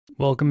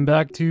Welcome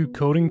back to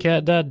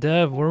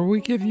CodingCat.dev, where we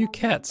give you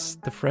cats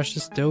the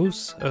freshest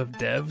dose of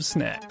dev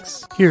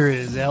snacks. Here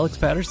is Alex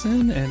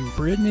Patterson and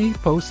Brittany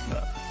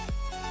Postma.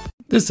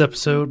 This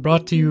episode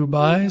brought to you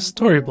by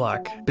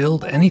Storyblock.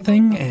 Build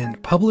anything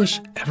and publish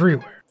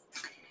everywhere.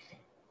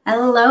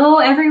 Hello,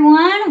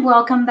 everyone.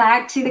 Welcome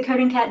back to the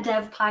Coding Cat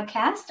Dev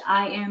podcast.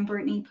 I am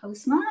Brittany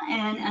Postma,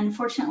 and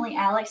unfortunately,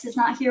 Alex is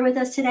not here with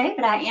us today,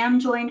 but I am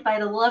joined by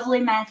the lovely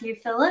Matthew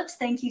Phillips.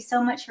 Thank you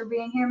so much for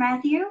being here,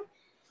 Matthew.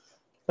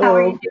 Hello. How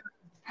are you doing?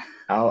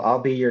 I'll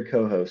be your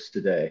co-host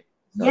today.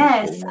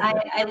 Yes,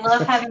 I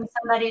love having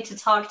somebody to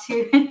talk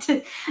to and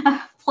to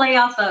play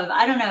off of.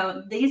 I don't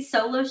know, these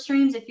solo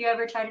streams, if you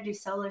ever try to do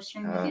solo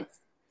streaming,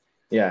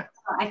 I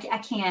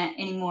can't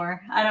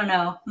anymore. I don't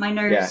know. My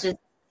nerves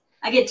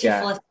I get too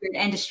flustered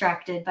and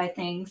distracted by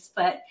things.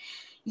 But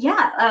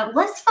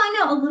let's find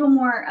out a little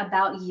more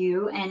about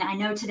you. And I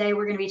know today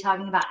we're going to be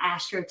talking about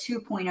Astro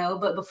 2.0.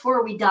 But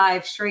before we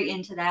dive straight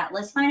into that,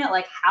 let's find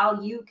out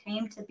how you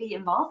came to be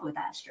involved with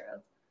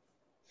Astro.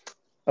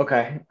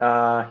 Okay.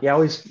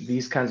 Always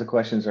these kinds of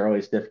questions are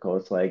always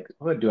difficult. It's like,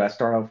 what do I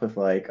start off with?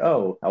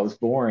 I was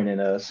born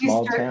in a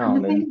small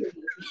town.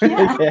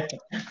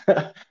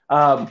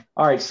 All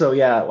right. So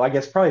I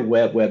guess probably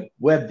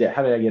web dev.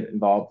 How did I get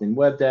involved in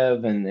web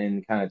dev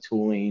and kind of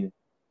tooling?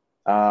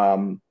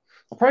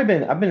 I've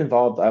been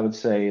involved, I would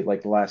say,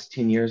 the last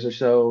 10 years or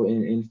so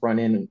in front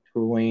end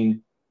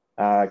tooling.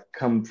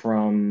 Come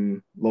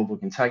from Louisville,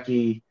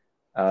 Kentucky.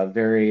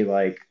 Very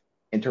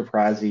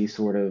enterprisey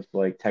sort of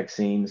tech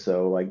scene.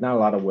 So not a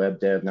lot of web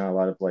dev, not a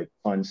lot of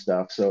fun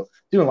stuff. So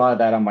doing a lot of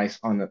that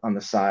on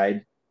the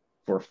side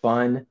for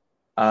fun.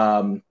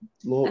 I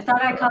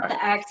thought I caught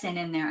the accent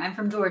in there. I'm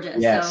from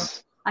Georgia,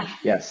 so I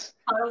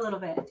caught a little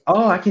bit.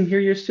 Oh, I can hear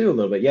yours too a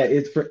little bit. Yeah,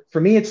 it's for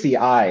me it's the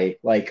I,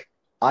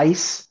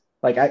 ice.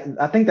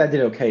 I think that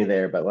did okay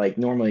there, but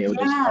normally it would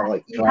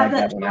just drag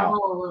that one out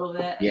a little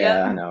bit.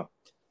 Yeah, yep.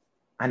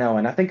 I know,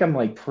 and I think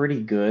I'm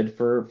pretty good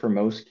for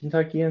most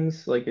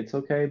Kentuckians. It's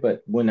okay,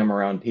 but when I'm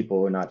around people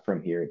who are not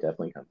from here, it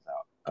definitely comes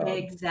out.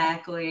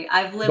 Exactly.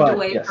 I've lived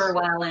away for a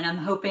while, and I'm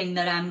hoping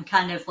that I'm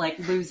kind of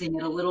losing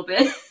it a little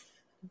bit.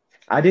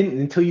 I didn't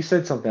until you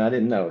said something. I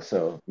didn't know,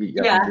 so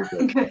you're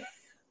good.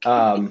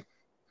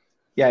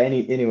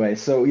 Anyway,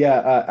 so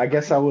I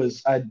guess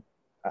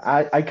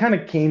I kind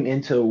of came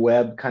into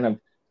web kind of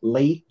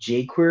late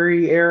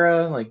jQuery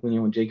era,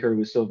 when jQuery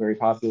was still very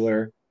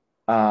popular.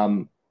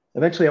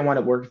 Eventually, I wound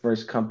up working for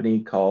this company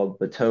called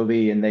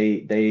Batovi, and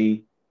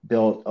they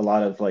built a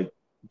lot of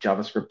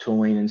JavaScript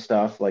tooling and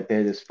stuff. They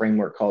had this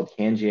framework called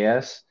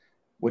CanJS,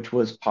 which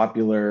was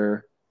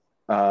popular.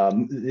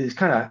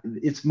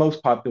 It's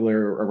most popular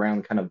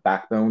around kind of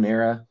Backbone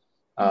era.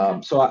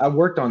 So I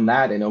worked on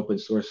that in open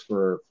source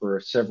for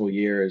several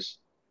years.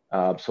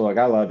 So I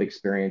got a lot of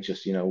experience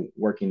just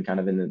working kind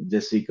of in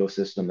this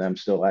ecosystem that I'm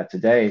still at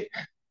today.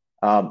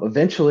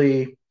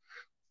 Eventually,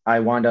 I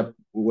wound up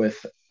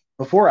with.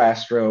 Before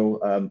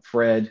Astro,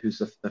 Fred, who's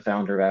the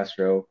founder of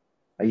Astro,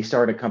 he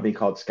started a company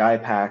called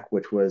Skypack,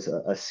 which was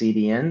a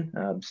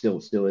CDN,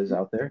 still is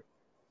out there.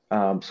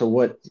 So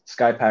what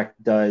Skypack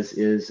does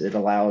is it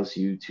allows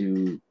you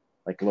to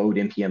load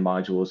NPM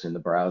modules in the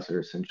browser.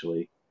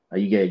 Essentially,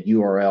 you get a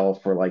URL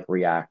for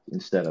React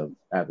instead of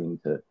having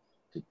to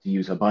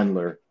use a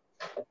bundler.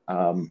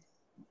 I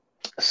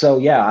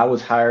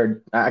was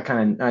hired.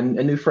 I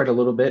knew Fred a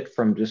little bit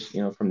from just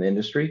from the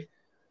industry,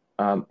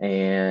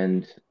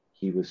 and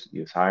he was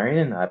hiring,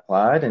 and I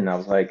applied, and I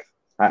was I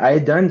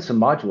had done some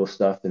module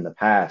stuff in the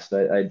past.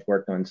 I'd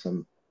worked on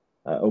some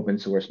open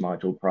source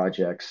module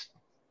projects,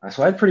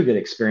 so I had pretty good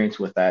experience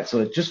with that. So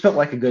it just felt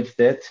like a good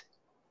fit.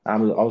 I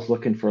was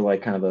looking for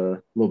kind of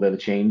a little bit of a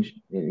change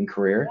in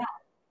career,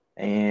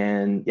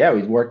 and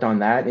we worked on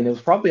that, and it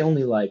was probably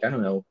only I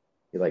don't know,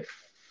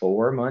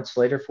 4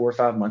 or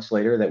 5 months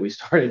later that we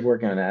started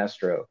working on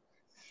Astro.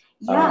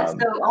 So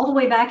all the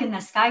way back in the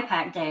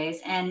Skypack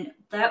days, and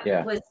that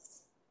was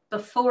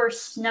before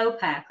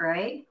Snowpack,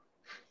 right?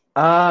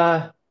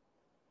 I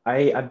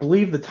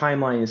believe the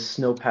timeline is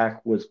Snowpack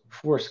was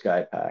before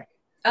Skypack.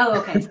 Oh,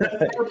 okay. So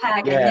Snowpack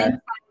and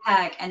then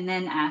Skypack and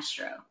then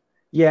Astro.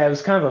 Yeah, it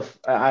was kind of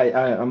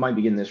I might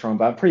be getting this wrong,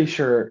 but I'm pretty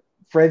sure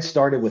Fred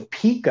started with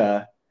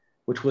Pika,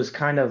 which was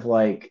kind of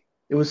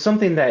it was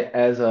something that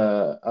as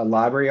a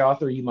library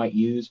author you might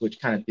use, which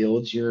kind of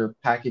builds your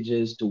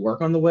packages to work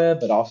on the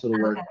web, but also to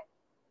work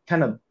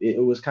it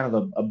was kind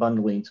of a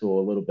bundling tool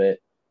a little bit.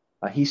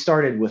 He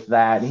started with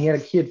that, and he had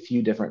a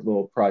few different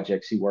little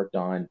projects he worked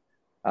on.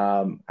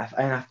 And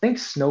I think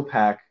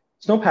Snowpack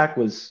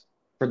was,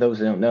 for those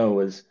who don't know,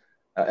 was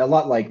a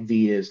lot like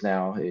Veed is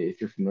now.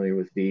 If you're familiar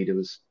with Veed, it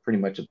was pretty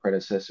much a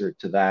predecessor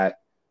to that.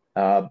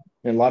 In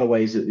a lot of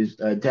ways, it is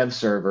a dev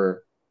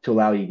server to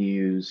allow you to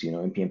use,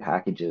 NPM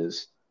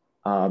packages.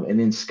 And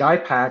then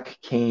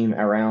Skypack came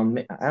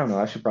around. I don't know.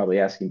 I should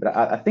probably ask him, but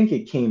I think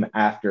it came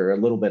a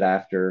little bit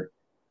after.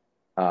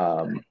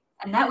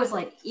 And that was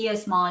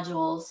ES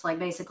modules,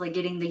 basically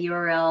getting the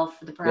URL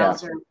for the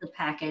browser, the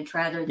package,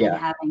 rather than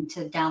having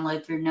to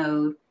download through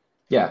Node.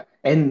 Yeah.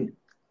 And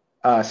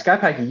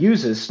SkyPack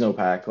uses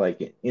Snowpack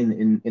like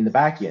in the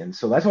back end,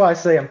 so that's why I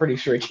say I'm pretty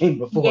sure it came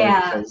before.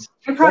 Yeah,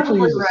 you're probably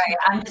right.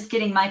 I'm just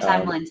getting my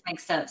timelines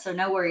mixed up, so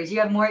no worries. You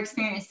have more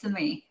experience than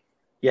me.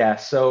 Yeah,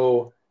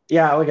 so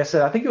yeah, like I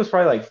said, I think it was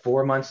probably like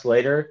 4 months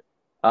later.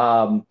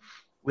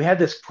 We had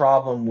this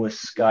problem with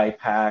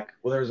SkyPack.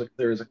 Well,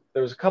 there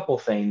was a couple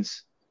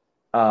things.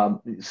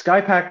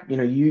 SkyPack,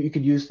 you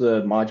could use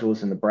the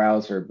modules in the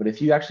browser, but if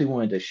you actually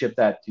wanted to ship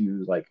that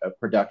to like a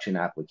production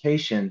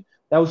application,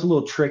 that was a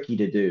little tricky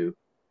to do.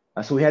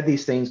 So we had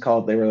these things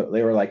called they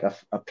were like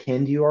a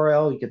pinned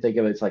URL. You could think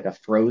of it as like a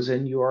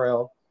frozen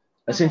URL.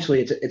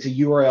 Essentially, it's a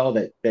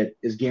URL that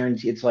is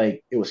guaranteed. It's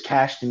like it was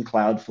cached in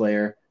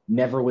Cloudflare,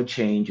 never would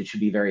change. It should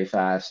be very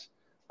fast.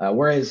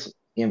 Whereas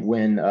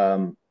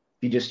when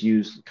you just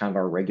use kind of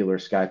our regular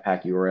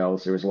SkyPack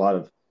URLs, there was a lot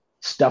of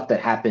stuff that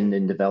happened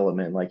in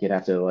development. Like you'd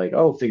have to like,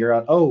 figure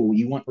out,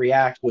 you want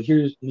React. Well,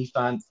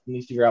 let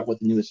me figure out what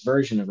the newest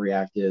version of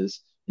React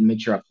is and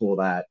make sure I pull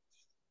that.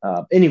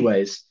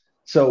 Anyways,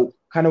 so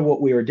kind of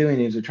what we were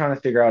doing is we're trying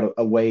to figure out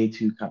a way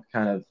to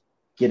kind of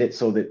get it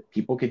so that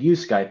people could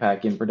use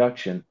SkyPack in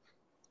production.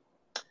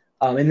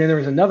 And then there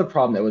was another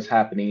problem that was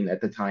happening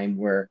at the time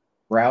where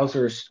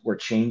browsers were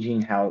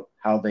changing how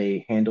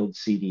they handled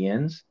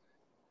CDNs.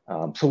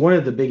 So one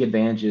of the big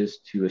advantages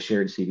to a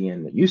shared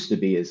CDN that used to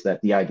be is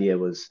that the idea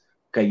was,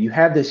 okay, you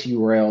have this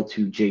URL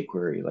to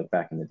jQuery, like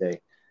back in the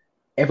day.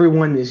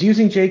 Everyone is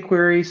using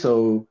jQuery,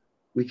 so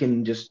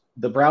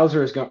the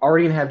browser is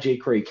already going to have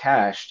jQuery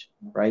cached,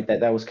 right?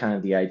 That was kind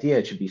of the idea.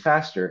 It should be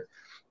faster.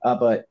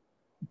 But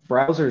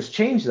browsers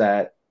change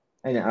that,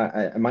 and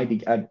I might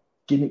be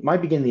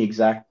getting the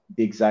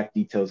exact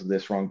details of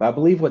this wrong, but I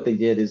believe what they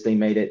did is they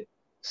made it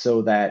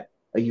so that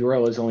a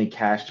URL is only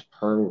cached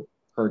per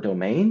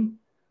domain.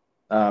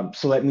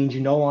 So that means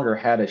you no longer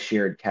had a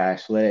shared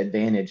cache. So that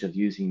advantage of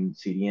using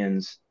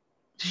CDNs,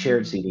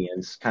 shared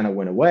CDNs, kind of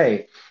went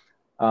away.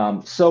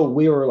 So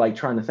we were like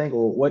trying to think,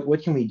 well,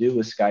 what can we do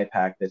with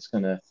SkyPack that's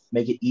going to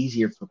make it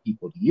easier for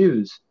people to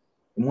use?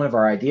 And one of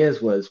our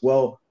ideas was,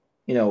 well,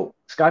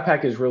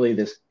 SkyPack is really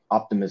this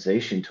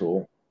optimization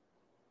tool.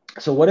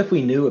 So what if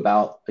we knew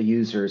about a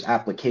user's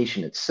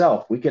application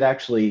itself? We could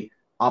actually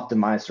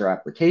optimize their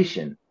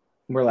application.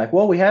 And we're like,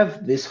 well, we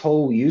have this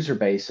whole user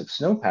base of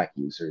Snowpack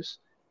users.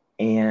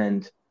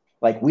 And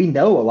like, we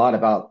know a lot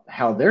about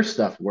how their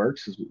stuff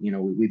works,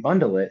 we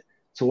bundle it.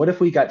 So what if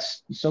we got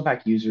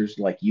Snowpack users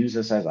like use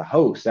us as a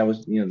host? That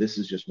was, this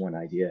is just one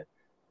idea.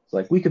 It's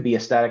like we could be a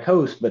static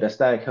host, but a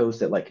static host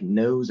that like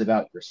knows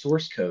about your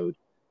source code.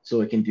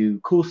 So it can do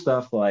cool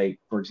stuff like,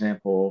 for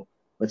example,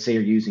 let's say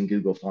you're using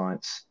Google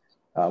Fonts.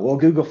 Well,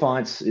 Google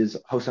Fonts is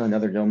hosted on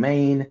another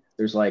domain.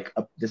 There's like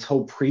this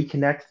whole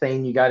pre-connect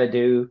thing you got to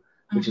do,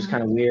 which is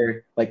kind of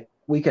weird. Like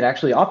we could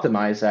actually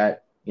optimize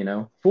that,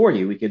 for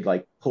you. We could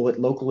like pull it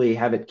locally,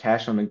 have it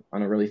cached on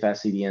a really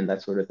fast CDN,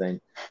 that sort of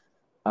thing.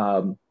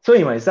 So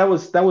anyways, that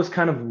was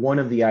kind of one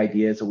of the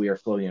ideas that we are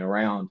floating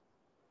around.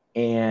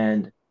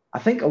 And I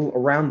think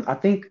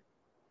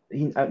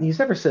he's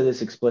never said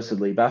this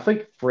explicitly, but I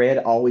think Fred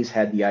always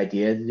had the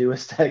idea to do a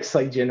static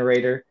site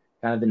generator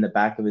kind of in the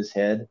back of his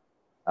head.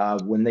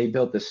 When they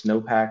built the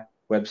Snowpack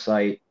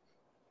website,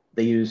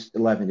 they used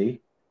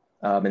Eleventy,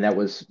 and that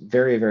was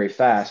very, very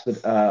fast.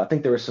 But I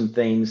think there were some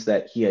things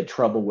that he had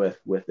trouble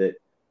with it.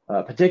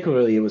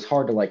 Particularly, it was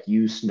hard to like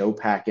use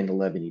Snowpack and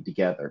Eleventy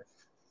together.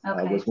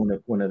 Was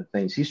one of the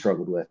things he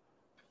struggled with.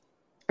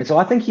 And so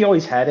I think he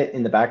always had it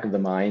in the back of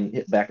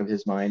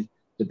his mind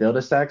to build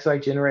a static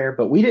site generator.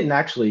 But we didn't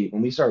actually,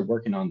 when we started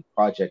working on the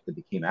project that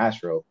became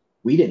Astro,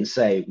 we didn't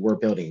say we're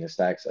building a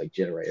static site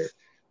generator.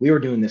 We were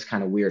doing this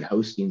kind of weird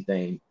hosting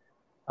thing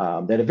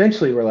that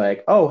eventually we're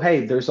like, oh,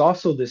 hey, there's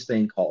also this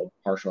thing called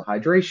partial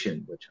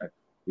hydration, which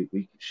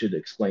we should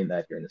explain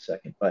that here in a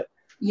second. But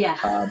yeah,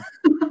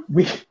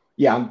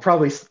 I'm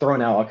probably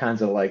throwing out all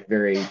kinds of like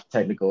very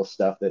technical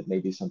stuff that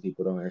maybe some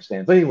people don't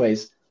understand. But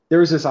anyways, there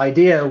was this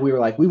idea. We were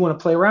like, we want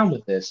to play around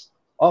with this.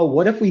 Oh,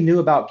 what if we knew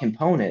about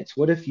components?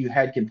 What if you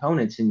had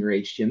components in your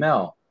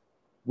HTML?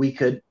 We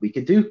could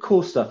do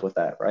cool stuff with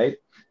that, right?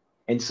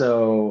 And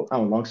so,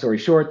 long story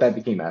short, that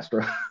became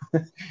Astro.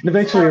 And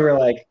eventually we were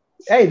like,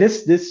 hey,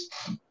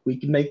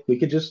 we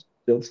could just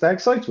build static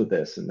sites with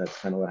this. And that's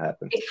kind of what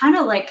happened. It kind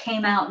of like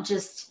came out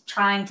just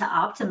trying to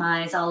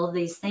optimize all of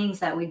these things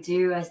that we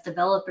do as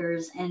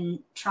developers and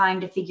trying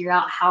to figure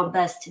out how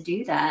best to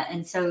do that.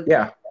 And so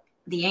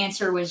the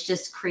answer was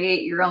just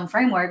create your own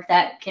framework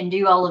that can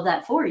do all of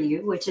that for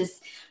you, which is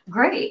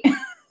great.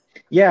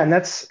 Yeah. And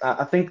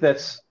I think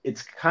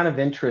it's kind of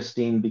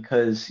interesting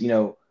because,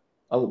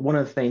 one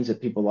of the things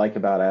that people like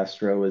about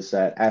Astro is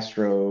that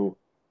Astro,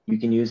 you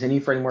can use any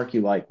framework you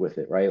like with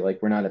it, right?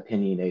 Like we're not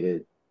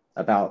opinionated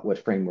about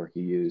what framework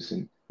you use.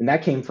 And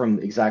that came from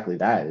exactly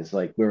that. It's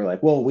like, we were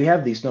like, well, we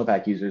have these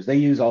Snowpack users. They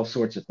use all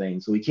sorts of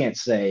things. So we can't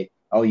say,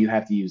 oh, you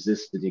have to use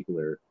this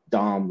particular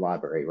DOM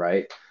library,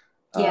 right?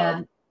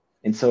 Yeah.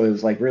 And so it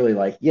was like, really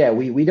like, yeah,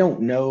 we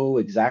don't know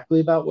exactly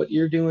about what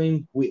you're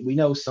doing. We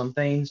know some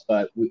things,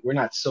 but we're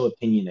not so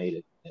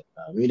opinionated.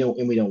 We don't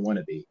want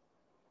to be.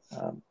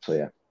 So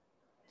yeah.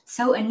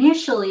 So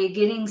initially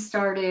getting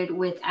started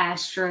with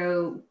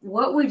Astro,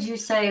 what would you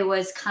say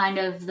was kind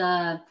of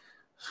the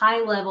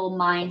high level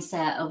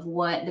mindset of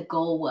what the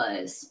goal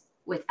was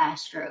with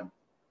Astro?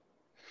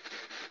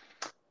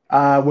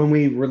 When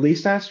we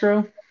released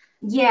Astro?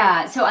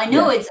 Yeah. So I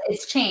know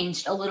it's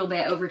changed a little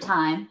bit over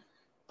time.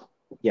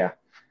 Yeah.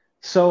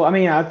 So, I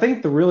mean, I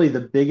think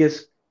the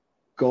biggest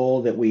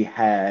goal that we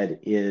had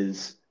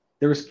is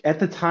there was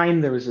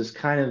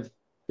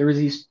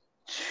these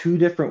two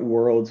different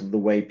worlds of the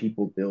way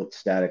people built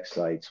static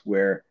sites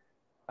where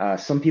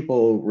some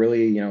people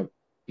really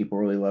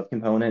love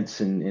components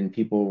and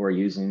people were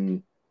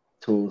using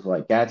tools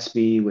like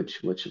Gatsby, which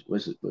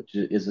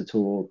is a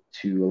tool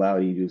to allow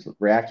you to use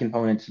React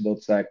components to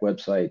build static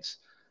websites.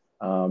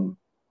 And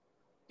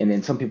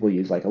then some people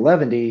use like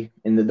Eleventy,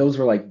 and those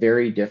were like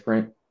very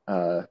different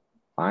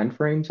mind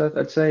frames,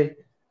 I'd say.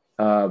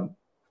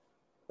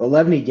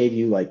 Eleventy gave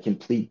you like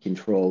complete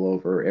control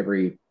over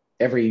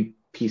every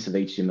piece of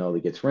HTML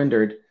that gets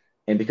rendered,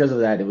 and because of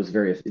that, it is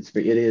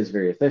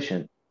very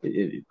efficient.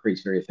 It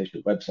creates very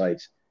efficient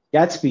websites.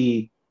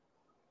 Gatsby,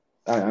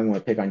 I'm going to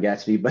pick on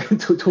Gatsby, but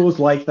tools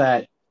like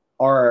that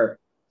are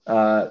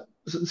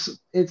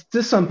it's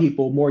to some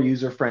people more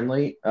user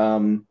friendly.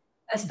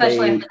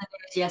 Especially after the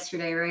news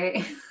yesterday,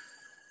 right?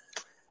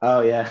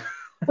 Oh yeah.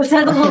 Was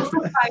that a little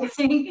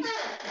surprising?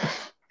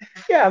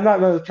 Yeah, I'm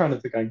not trying to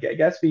pick on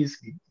Gatsby's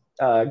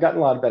gotten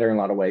a lot better in a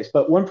lot of ways,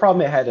 but one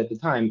problem it had at the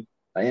time,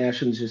 and I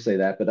shouldn't just say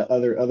that, but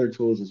other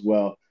tools as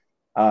well,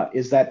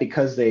 is that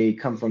because they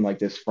come from like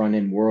this front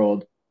end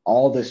world,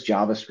 all this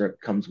JavaScript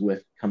comes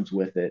with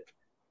it,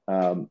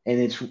 and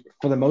it's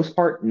for the most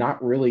part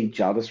not really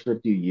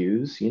JavaScript you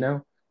use.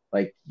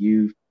 Like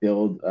you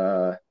build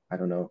I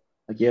don't know,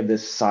 like you have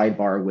this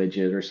sidebar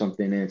widget or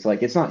something, and it's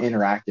like it's not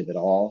interactive at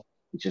all.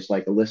 It's just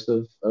like a list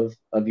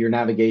of your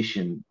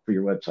navigation for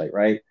your website,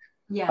 right?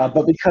 Yeah.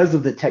 But because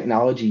of the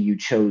technology you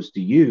chose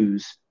to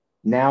use,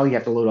 now you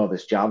have to load all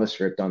this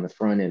JavaScript on the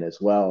front end as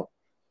well.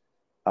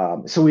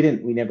 So we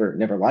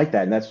never liked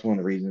that, and that's one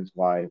of the reasons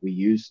why we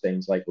use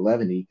things like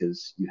Eleventy,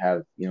 because you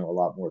have a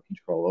lot more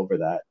control over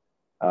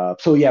that.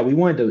 So yeah, we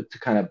wanted to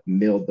kind of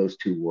meld those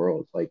two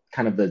worlds, like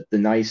kind of the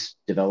nice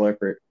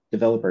developer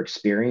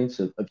experience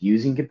of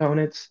using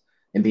components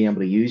and being able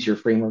to use your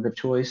framework of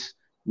choice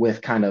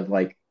with kind of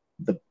like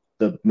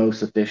the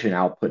most efficient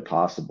output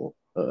possible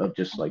of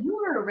just like you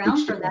were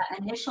around for that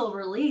initial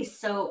release,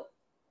 so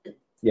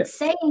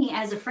saying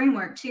as a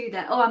framework too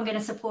that I'm going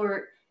to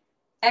support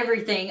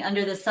everything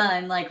under the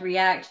sun, like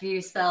React,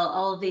 Vue, Svelte,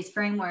 all of these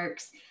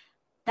frameworks,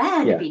 that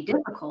had to be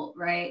difficult,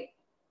 right?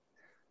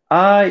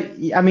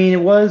 I mean,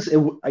 it was a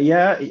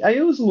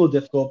little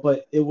difficult,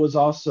 but it was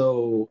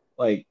also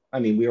like, I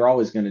mean, we were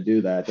always going to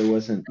do that. There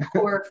wasn't a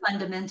core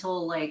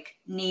fundamental like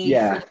need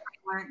for the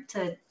framework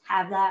to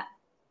have that.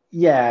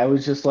 Yeah, it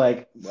was just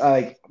like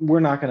we're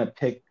not going to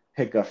pick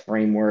a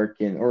framework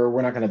or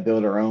we're not going to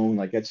build our own.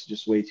 Like that's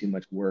just way too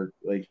much work.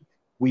 Like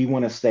we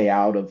want to stay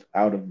out of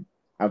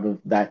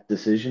that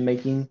decision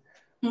making.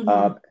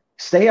 Mm-hmm.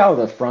 Stay out of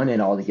the front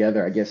end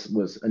altogether, I guess,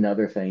 was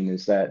another thing.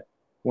 Is that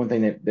one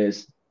thing that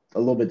is a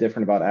little bit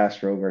different about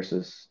Astro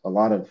versus a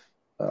lot of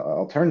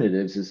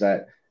alternatives is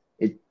that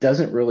it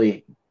doesn't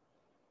really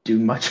do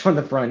much on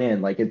the front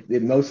end. Like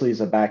it mostly is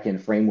a back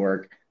end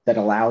framework that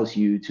allows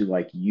you to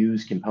like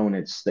use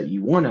components that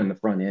you want on the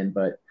front end.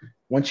 But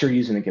once you're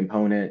using a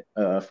component,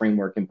 a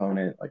framework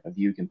component, like a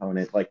Vue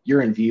component, like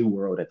you're in Vue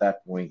world at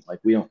that point. Like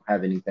we don't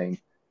have anything,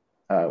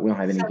 we don't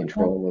have any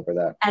control over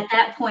that. At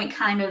that point,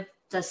 kind of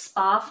the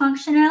SPA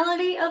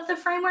functionality of the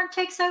framework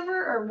takes over,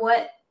 or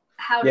what?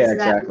 How does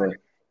that work?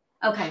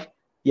 Okay.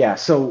 Yeah,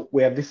 so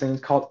we have these things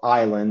called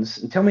islands.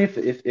 And tell me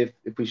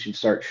if we should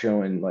start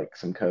showing like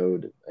some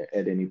code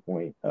at any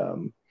point.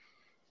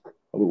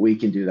 We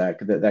can do that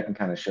because that can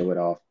kind of show it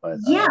off. But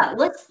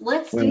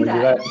let's do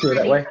that. Do it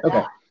that way.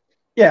 Okay.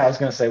 Yeah, I was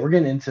gonna say we're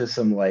getting into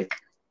some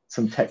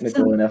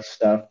technical enough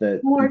stuff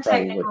that more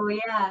technical.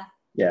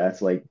 Yeah,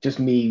 it's like just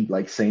me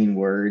like saying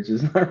words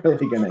is not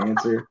really gonna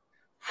answer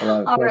a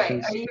lot of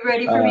questions. All right, are you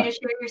ready for me to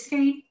share your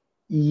screen?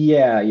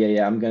 Yeah.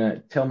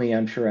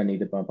 I'm sure I need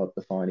to bump up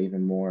the font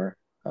even more.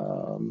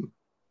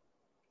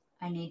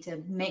 I need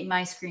to make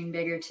my screen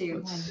bigger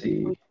too. Let's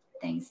see.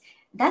 Things.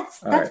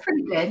 That's right.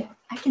 Pretty good.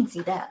 I can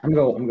see that. I'm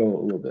going a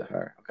little bit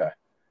higher. Okay. All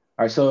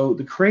right. So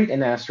the Create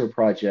an Astro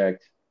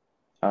project,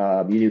 you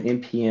do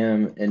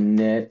npm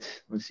init.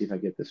 Let's see if I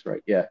get this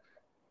right. Yeah.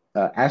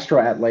 Astro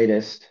at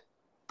latest,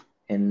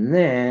 and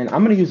then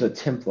I'm going to use a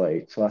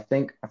template. So I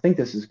think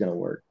this is going to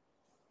work.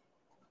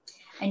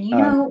 And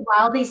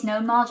while these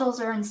node modules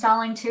are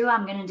installing too,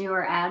 I'm going to do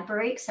our ad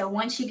break. So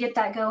once you get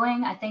that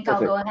going, I think I'll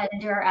go ahead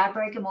and do our ad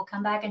break and we'll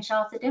come back and show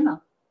off the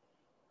demo.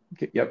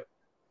 Okay, yep.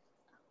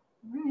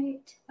 All right,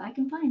 if I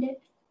can find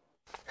it.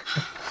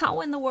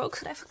 How in the world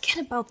could I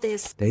forget about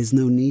this? There's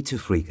no need to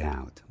freak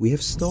out. We have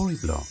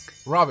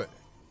Storyblock. Robert,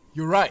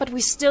 you're right. But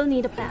we still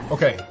need a plan.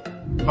 Okay,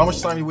 how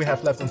much time do we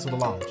have left until the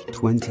launch?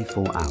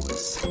 24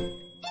 hours.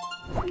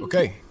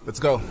 Okay,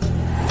 let's go.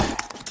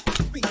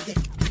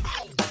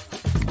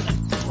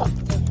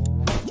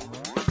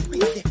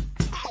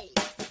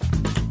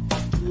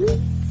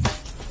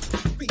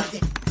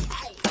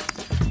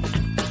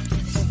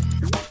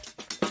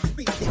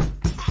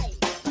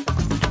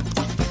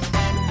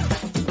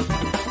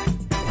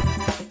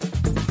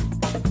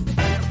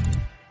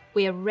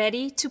 We are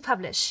ready to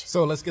publish.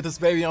 So let's get this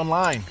baby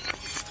online.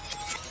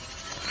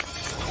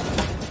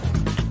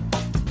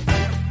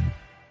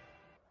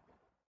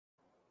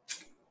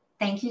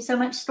 Thank you so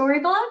much,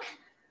 Storyblock.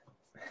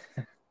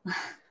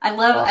 I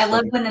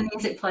love when the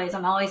music plays.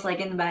 I'm always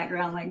like in the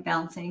background, like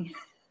bouncing.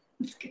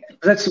 It's good.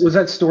 Was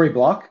that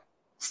Storyblock?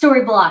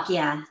 Storyblock,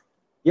 yeah.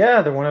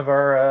 Yeah, they're one of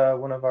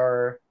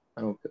our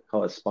I don't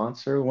call it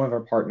sponsor, one of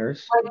our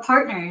partners. Like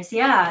partners,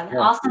 yeah.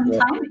 Awesome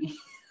timing.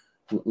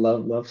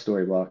 Love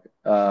Storyblock.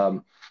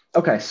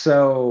 Okay,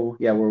 so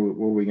yeah, where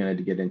were we going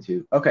to get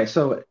into? Okay,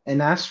 so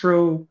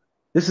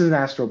this is an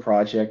Astro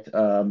project.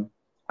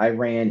 I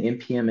ran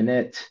npm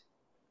init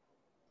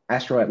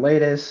Astro at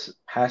latest,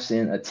 passed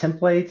in a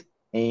template,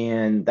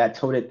 and that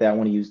told it that I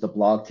want to use the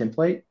blog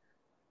template.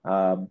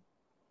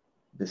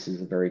 This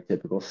is a very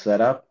typical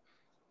setup.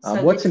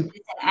 So it's an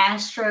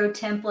Astro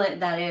template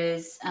that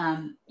is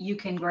you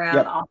can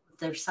grab off of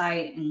their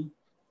site and.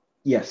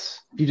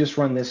 Yes, if you just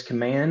run this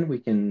command, we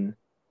can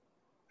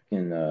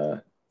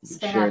share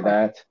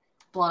that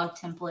blog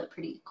template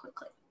pretty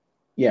quickly.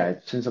 Yeah,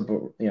 it sends up,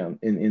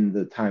 in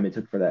the time it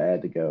took for that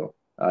ad to go.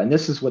 And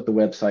this is what the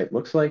website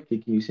looks like.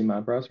 Can you see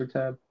my browser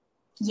tab?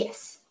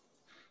 Yes.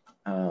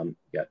 Got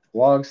the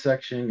blog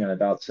section, got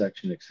about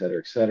section, et cetera,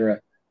 et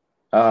cetera.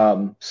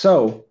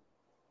 So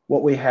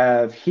what we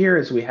have here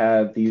is we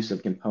have the use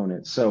of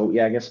components. So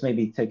yeah, I guess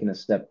maybe taking a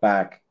step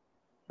back,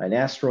 an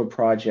Astro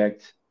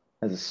project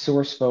has a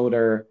source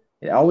folder.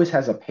 It always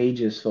has a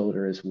pages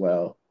folder as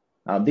well.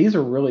 This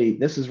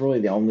is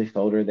really the only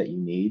folder that you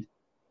need.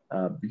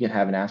 You can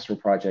have an Astro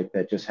project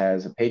that just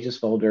has a pages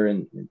folder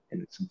and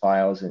some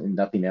files and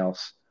nothing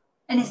else.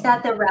 And is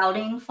that the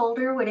routing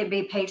folder? Would it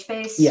be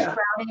page-based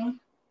routing?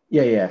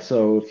 Yeah.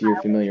 So if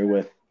you're familiar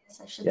with,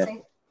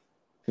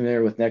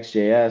 familiar with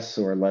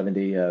Next.js or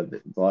Eleventy, a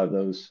lot of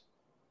those,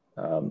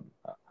 I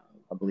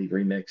believe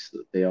Remix,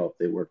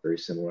 they work very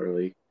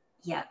similarly.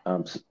 Yeah.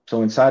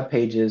 So inside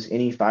pages,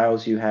 any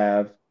files you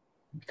have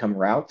become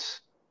routes.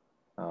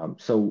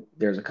 So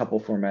there's a couple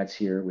formats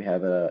here. We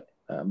have a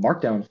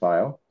Markdown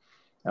file.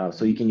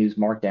 So you can use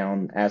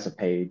Markdown as a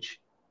page,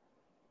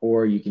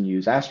 or you can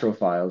use Astro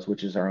files,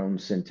 which is our own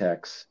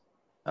syntax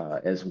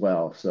as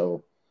well.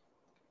 So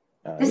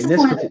this is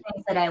one of the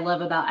things that I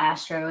love about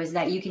Astro is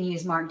that you can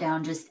use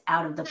Markdown just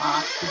out of the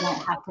box. You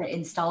don't have to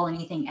install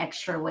anything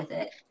extra with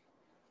it.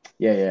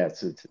 Yeah,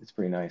 it's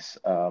pretty nice.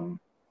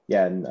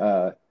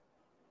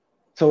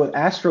 So with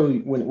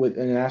Astro, with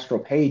an Astro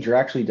page, you're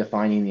actually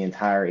defining the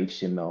entire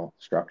HTML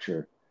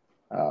structure,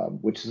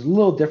 which is a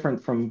little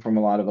different from a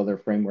lot of other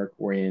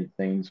framework-oriented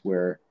things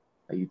where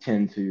you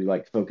tend to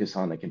like focus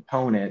on the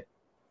component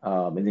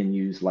and then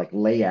use like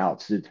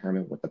layouts to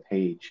determine what the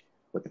page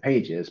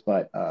is.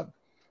 But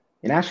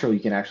in Astro, you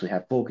can actually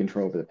have full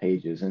control over the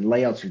pages, and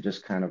layouts are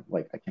just kind of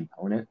like a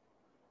component.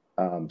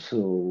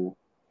 So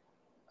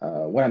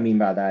what I mean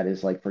by that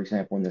is, like, for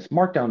example, in this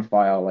Markdown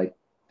file, like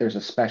there's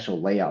a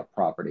special layout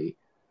property.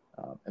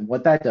 And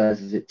what that does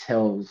is it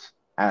tells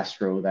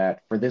Astro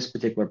that for this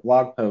particular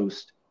blog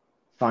post,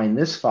 find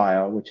this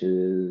file, which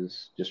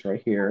is just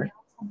right here.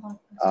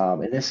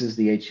 And this is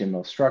the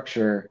HTML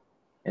structure.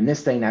 And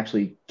this thing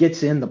actually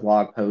gets in the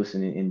blog post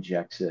and it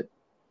injects it.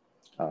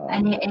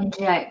 And it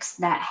injects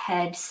that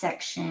head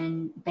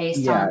section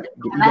based on the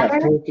you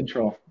got full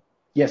control.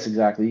 Yes,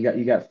 exactly.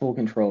 You got full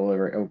control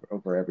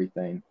over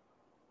everything.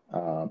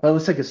 But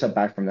let's take a step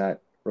back from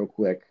that real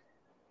quick.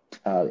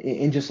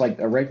 In just like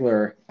a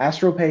regular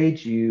Astro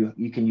page,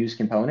 you can use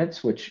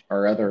components, which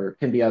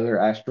can be other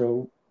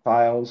Astro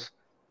files,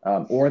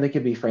 or they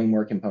could be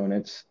framework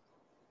components.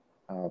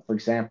 For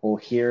example,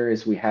 here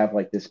we have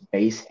like this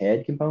base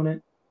head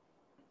component,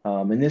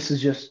 and this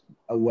is just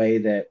a way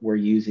that we're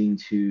using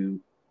to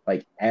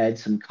like add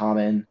some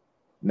common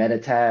meta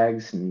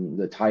tags and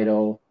the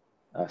title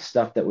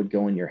stuff that would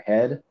go in your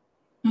head.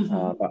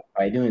 Mm-hmm.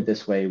 By doing it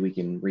this way, we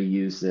can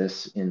reuse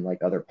this in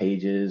like other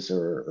pages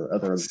or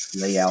other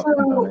layout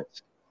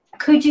components.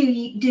 Could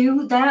you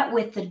do that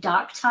with the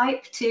doc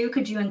type too?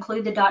 Could you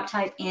include the doc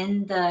type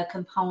in the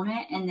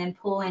component and then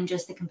pull in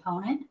just the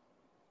component?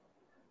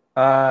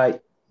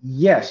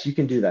 Yes, you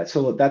can do that.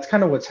 So that's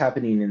kind of what's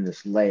happening in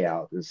this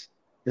layout.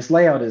 This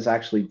layout is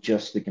actually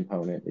just the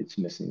component. It's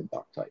missing the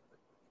doc type.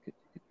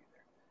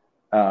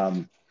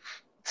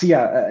 So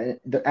yeah,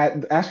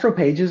 the Astro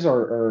pages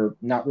are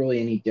not really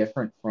any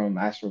different from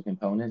Astro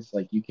components.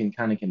 Like you can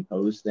kind of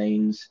compose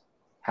things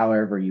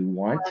however you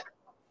want.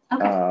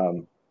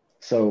 Okay.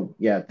 So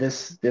yeah,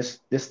 this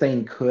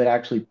thing could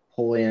actually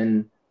pull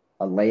in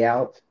a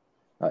layout.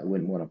 I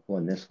wouldn't want to pull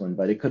in this one,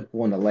 but it could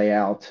pull in a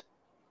layout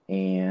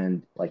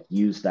and like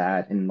use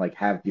that and like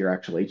have your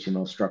actual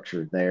HTML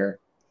structure there.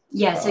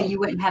 Yeah, so you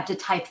wouldn't have to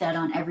type that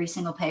on every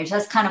single page.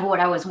 That's kind of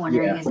what I was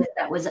wondering, is if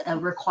that was a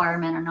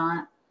requirement or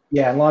not.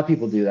 Yeah, and a lot of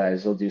people do that,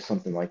 is they'll do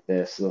something like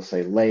this. They'll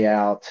say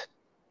layout,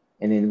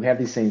 and then we have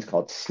these things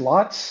called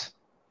slots.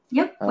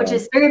 Yep, which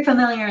is very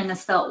familiar in the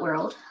Svelte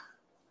world.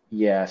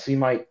 Yeah, so you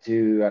might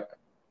do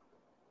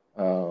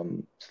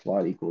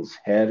slot equals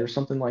head or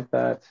something like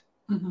that.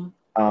 Mm-hmm.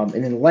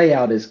 And then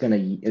layout is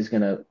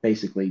gonna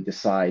basically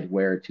decide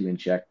where to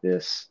inject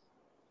this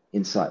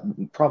inside.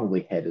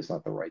 Probably head is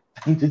not the right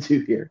thing to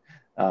do here.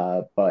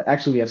 But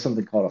actually we have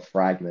something called a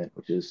fragment,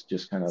 which is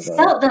just kind of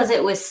Svelte does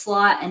it with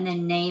slot and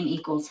then name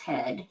equals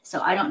head.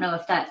 So I don't know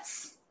if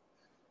that's.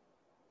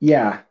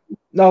 Yeah.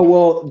 No,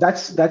 well,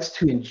 that's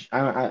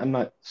I'm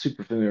not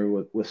super familiar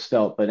with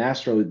Svelte, but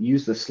Astro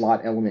used the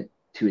slot element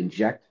to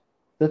inject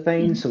the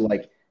thing. So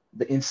like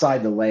the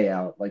inside the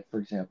layout, like for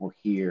example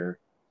here,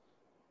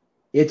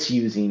 it's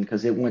using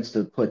because it wants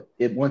to put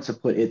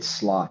its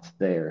slot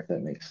there, if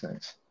that makes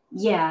sense.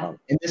 Yeah.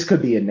 And this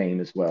could be a name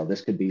as well. This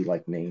could be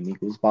like name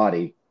equals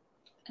body.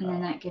 And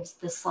then that gives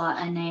the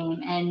slot a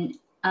name. And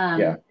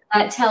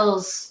that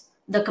tells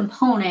the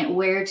component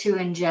where to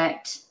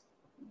inject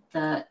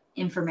the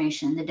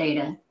information, the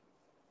data.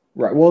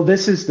 Right. Well,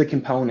 this is the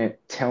component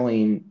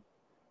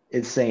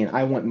it's saying,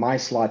 I want my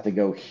slot to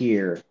go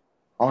here.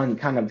 On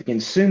kind of the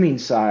consuming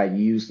side,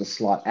 you use the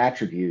slot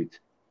attribute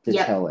to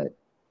tell it,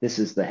 this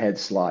is the head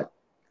slot.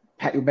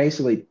 We're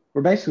basically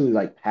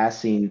like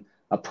passing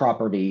a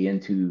property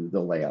into the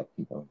layout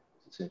component.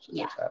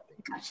 Essentially what's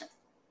happening. Gotcha.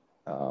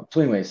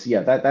 So anyways,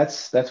 yeah,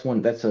 that's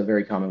a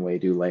very common way to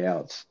do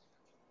layouts.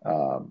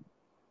 But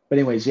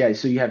anyways, yeah,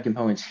 so you have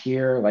components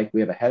here, like we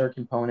have a header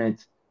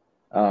component.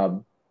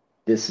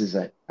 This is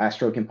an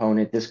Astro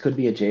component. This could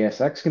be a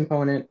JSX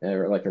component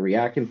or like a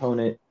React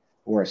component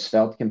or a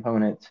Svelte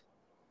component.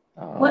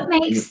 What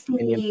makes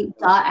the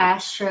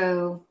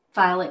 .astro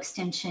file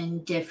extension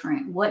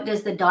different? What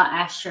does the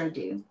 .astro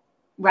do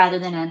rather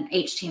than an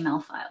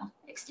HTML file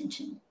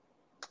extension?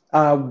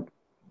 Rather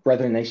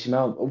than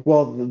HTML,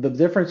 well, the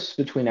difference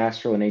between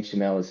Astro and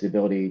HTML is the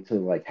ability to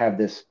like have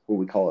this, what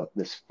we call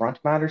this front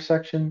matter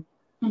section.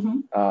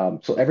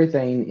 So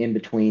everything in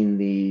between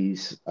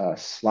these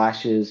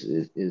slashes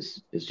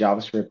is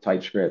JavaScript,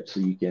 TypeScript, so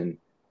you can,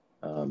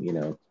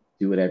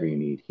 do whatever you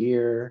need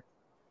here.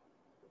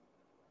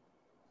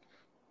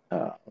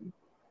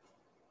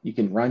 You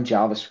can run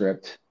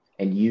JavaScript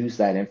and use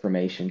that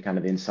information kind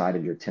of inside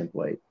of your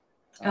template.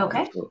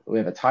 Okay. So we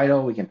have a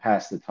title, we can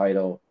pass the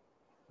title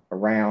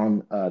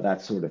around,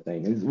 that sort of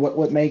thing. And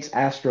what makes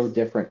Astro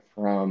different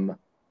from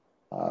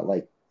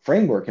like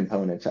framework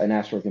components, an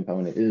Astro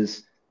component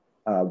is,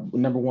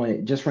 number one,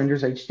 it just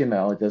renders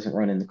HTML. It doesn't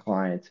run in the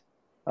client.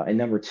 And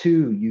number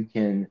two, you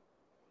can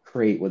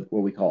create what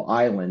we call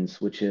islands,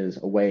 which is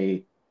a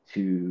way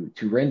to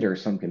render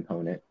some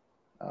component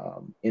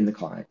in the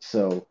client.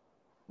 So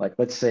like,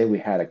 let's say we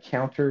had a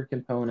counter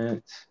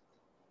component.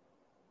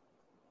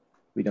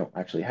 We don't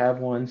actually have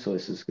one, so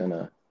this is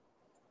gonna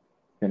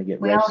get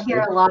We all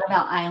hear a lot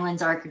about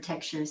islands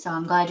architecture, so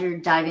I'm glad you're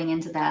diving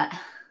into that.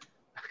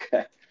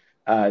 Okay.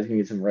 It's gonna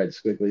get some red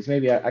squigglies.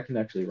 Maybe I can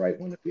actually write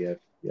one if you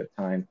have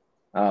time.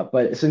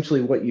 But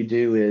essentially what you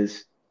do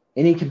is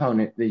any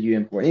component that you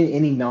import,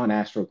 any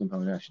non-Astro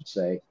component, I should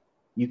say,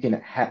 you can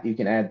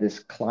add this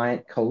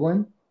client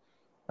colon.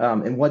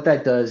 And what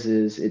that does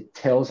is it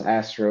tells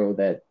Astro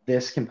that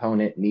this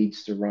component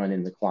needs to run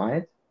in the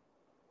client.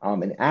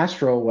 And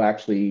Astro will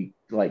actually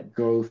like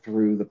go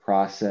through the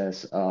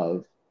process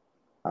of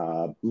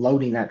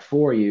loading that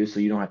for you, so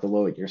you don't have to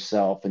load it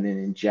yourself, and then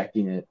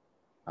injecting it.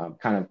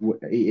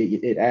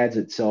 It adds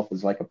itself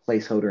as like a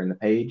placeholder in the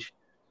page,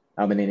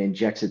 and it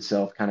injects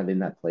itself kind of in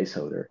that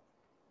placeholder.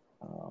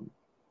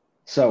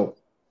 So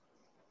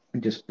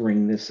just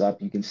bring this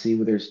up. You can see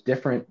where there's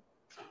different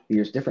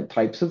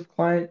types of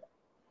client.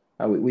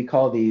 We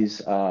call these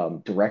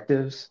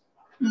directives.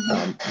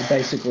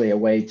 Basically a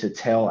way to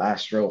tell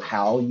Astro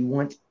how you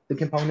want the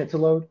component to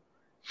load.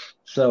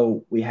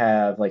 So we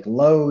have like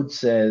load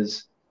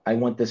says, I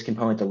want this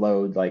component to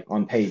load like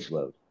on page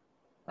load.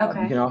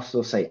 Okay. You can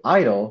also say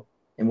idle,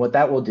 and what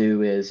that will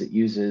do is it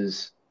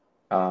uses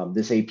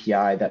this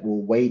API that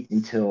will wait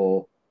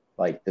until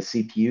like the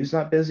CPU is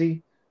not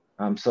busy.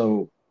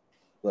 So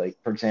like,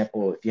 for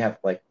example, if you have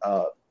like,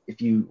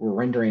 if you were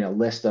rendering a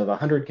list of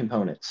 100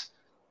 components,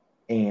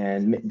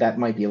 and that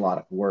might be a lot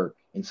of work.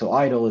 And so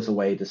idle is a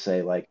way to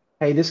say like,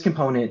 hey, this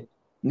component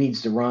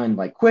needs to run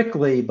like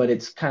quickly, but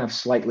it's kind of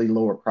slightly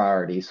lower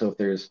priority. So if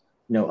there's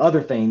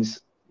other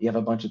things, you have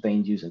a bunch of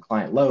things using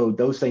client load,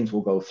 those things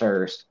will go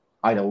first,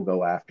 idle will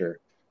go after.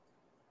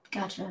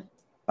 Gotcha.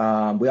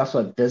 We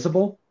also have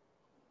visible.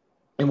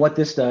 And what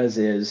this does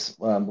is,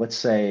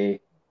 let's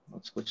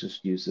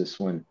just use this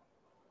one.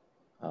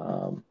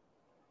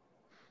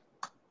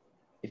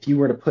 If you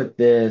were to put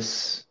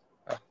this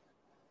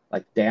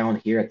like down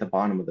here at the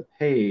bottom of the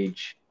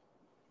page,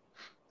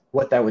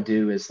 what that would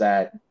do is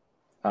that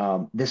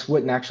this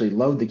wouldn't actually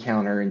load the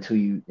counter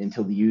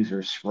until the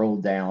user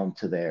scrolled down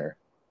to there.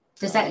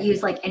 Does that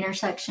use like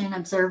intersection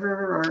observer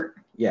or?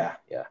 Yeah,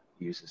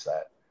 uses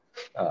that.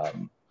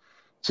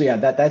 So yeah,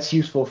 that's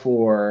useful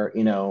for,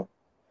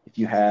 if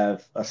you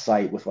have a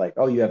site with like,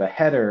 oh, you have a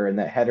header and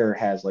that header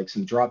has like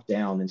some drop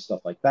down and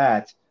stuff like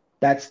that.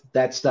 That's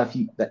stuff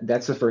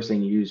that's the first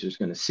thing your user is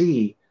going to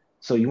see.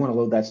 So you want to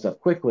load that stuff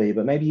quickly,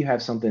 but maybe you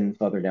have something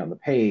further down the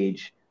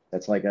page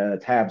that's like a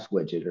tabs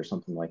widget or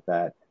something like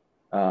that.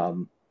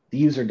 The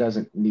user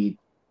doesn't need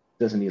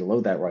doesn't need to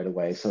load that right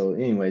away. So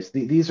anyways,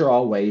 these are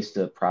all ways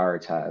to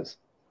prioritize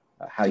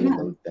how you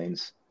load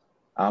things.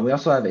 We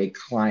also have a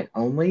client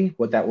only.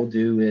 What that will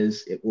do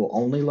is it will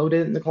only load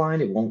it in the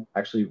client. It won't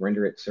actually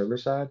render it server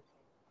side.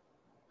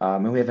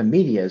 And we have a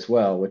media as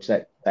well, which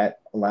that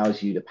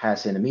allows you to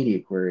pass in a media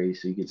query.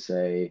 So you could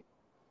say,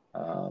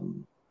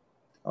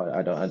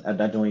 I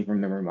don't even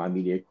remember my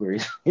media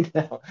queries right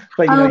now.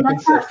 But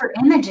that's not for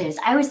images.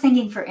 I was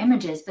thinking for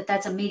images, but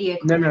that's a media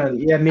query. No,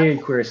 yeah, media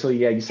query. So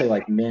yeah, you say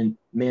like min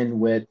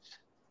width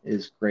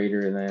is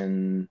greater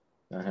than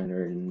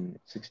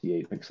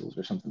 168 pixels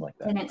or something like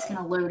that. And it's going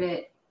to load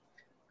it.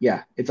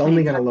 Yeah, it's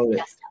only going to load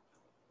it.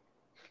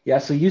 Yeah,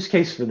 so use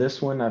case for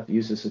this one, I've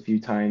used this a few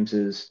times,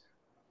 is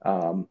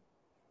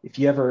if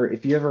you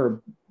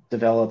ever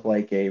develop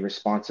like a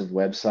responsive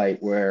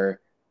website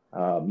where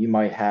you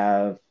might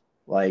have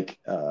like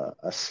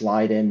a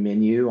slide-in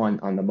menu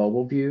on the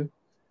mobile view.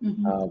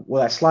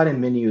 Well, that slide-in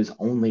menu is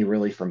only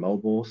really for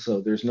mobile,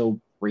 so there's no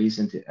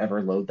reason to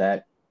ever load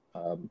that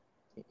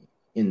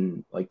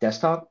in like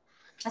desktop.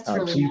 That's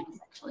really nice,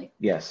 actually.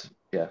 Yes,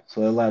 yeah.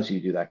 So it allows you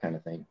to do that kind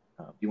of thing.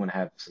 You want to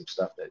have some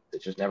stuff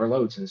that just never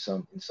loads in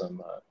some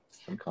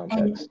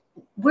context.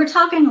 And we're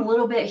talking a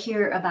little bit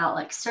here about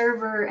like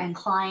server and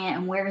client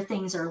and where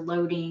things are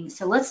loading.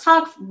 So let's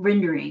talk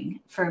rendering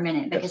for a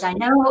minute, because I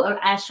know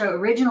Astro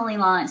originally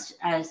launched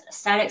as a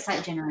static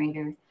site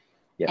generator,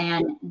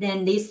 and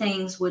then these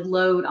things would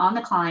load on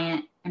the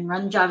client and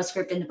run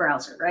JavaScript in the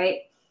browser,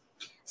 right?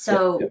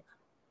 So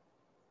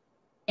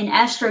in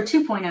Astro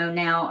 2.0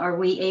 now, are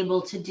we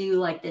able to do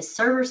like this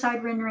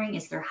server-side rendering?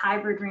 Is there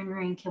hybrid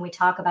rendering? Can we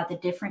talk about the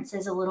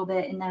differences a little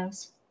bit in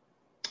those?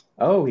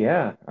 Oh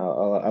yeah,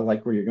 I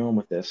like where you're going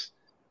with this.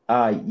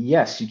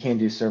 Yes, you can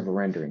do server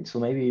rendering. So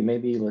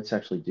maybe let's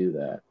actually do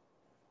that.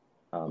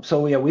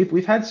 So yeah,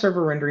 we've had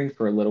server rendering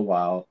for a little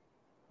while.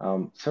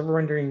 Server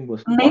rendering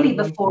was maybe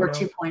before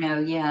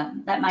 2.0. Yeah,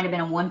 that might have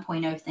been a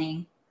 1.0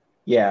 thing.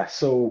 Yeah.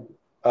 So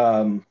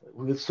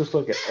let's just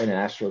look at an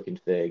Astro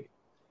config.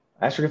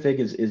 Astro config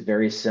is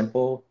very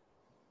simple.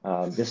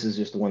 This is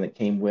just the one that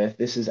came with.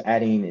 This is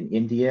adding an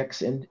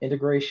MDX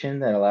integration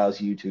that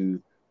allows you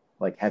to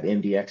like have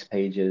MDX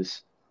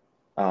pages.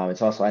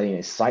 It's also adding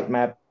a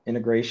sitemap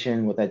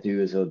integration. What that do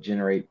is it'll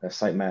generate a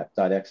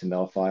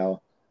sitemap.xml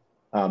file.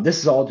 This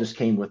is all just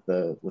came with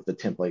the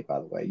template, by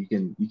the way.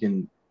 You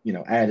can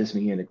add as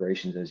many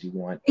integrations as you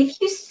want.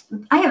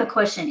 I have a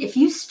question. If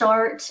you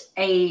start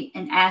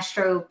an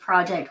Astro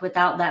project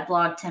without that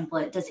blog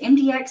template, does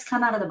MDX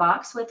come out of the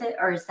box with it,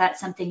 or is that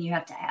something you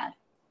have to add?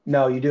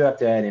 No, you do have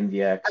to add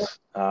MDX.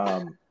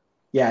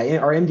 Yeah,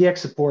 our MDX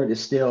support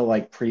is still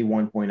like pre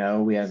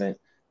 1.0.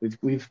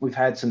 We've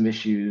had some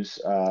issues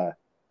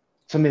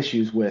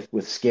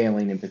with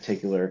scaling in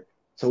particular.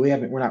 So we're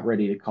not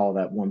ready to call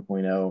that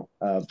 1.0.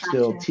 Gotcha.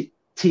 Still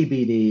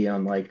TBD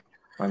on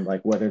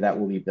whether that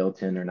will be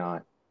built in or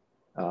not.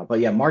 But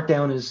yeah,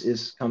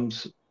 Markdown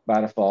comes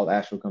by default.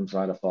 Astro comes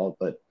by default,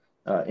 but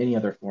any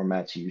other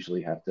formats you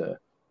usually have to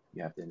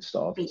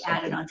install. Be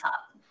added on top.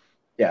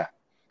 Yeah.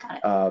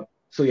 Got it.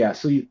 So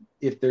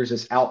if there's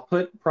this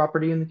output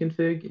property in the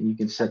config, and you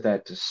can set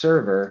that to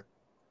server,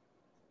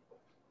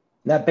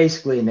 that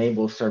basically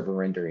enables server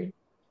rendering.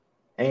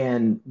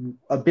 And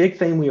a big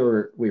thing we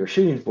were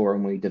shooting for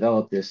when we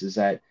developed this is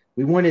that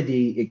we wanted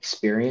the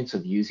experience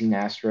of using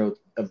Astro,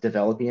 of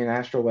developing an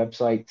Astro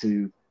website,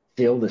 to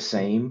feel the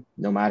same,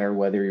 no matter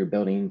whether you're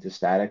building to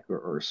static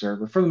or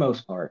server, for the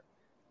most part.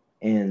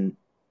 And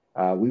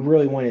we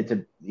really wanted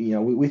to,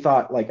 we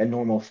thought like a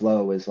normal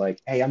flow is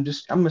like, hey, I'm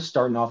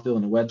starting off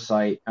building a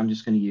website. I'm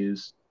just going to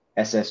use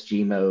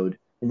SSG mode.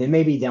 And then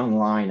maybe down the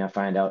line, I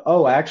find out,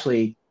 oh,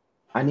 actually,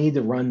 I need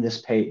to run this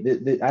page.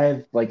 I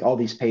have like all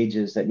these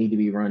pages that need to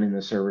be run in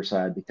the server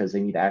side because they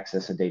need to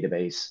access a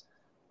database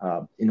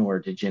in order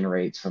to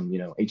generate some,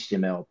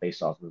 HTML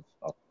based off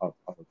of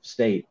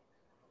state.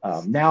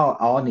 Now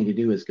all I need to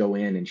do is go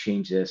in and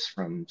change this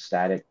from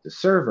static to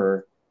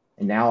server,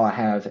 and now I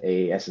have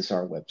a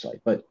SSR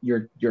website. But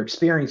your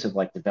experience of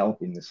like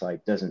developing the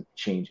site doesn't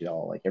change at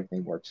all. Like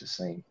everything works the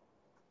same.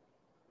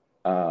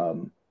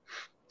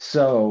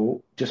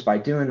 So just by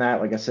doing that,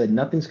 like I said,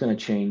 nothing's going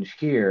to change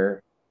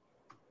here.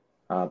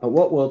 But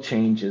what will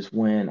change is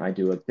when I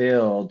do a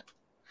build,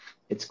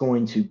 it's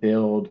going to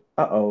build.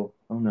 Oh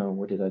no,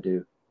 what did I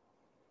do?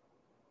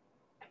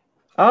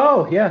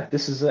 Oh yeah,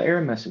 this is an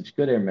error message.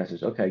 Good error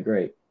message. Okay,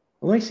 great.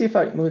 Let's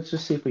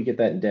just see if we get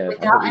that in dev.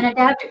 Without an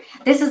adapter.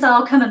 This is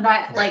all coming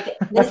back. Like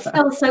this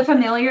feels so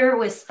familiar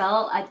with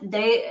Svelte.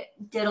 They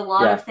did a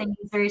lot of things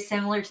very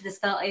similar to the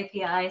Svelte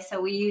API,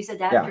 so we use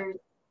adapters.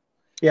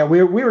 Yeah,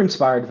 we were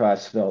inspired by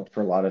Svelte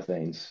for a lot of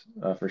things,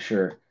 for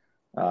sure.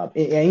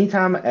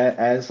 Anytime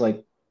it's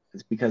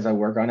because I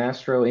work on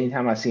Astro,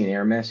 anytime I see an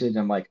error message,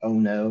 I'm like, oh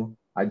no,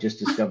 I just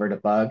discovered a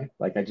bug.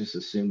 Like I just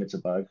assume it's a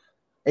bug.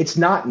 It's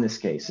not in this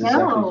case.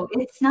 No,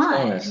 it's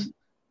not.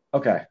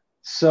 Okay,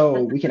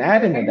 so we can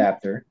add an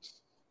adapter.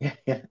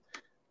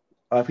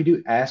 If we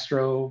do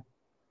Astro,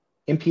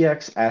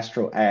 npx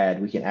Astro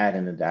add, we can add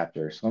an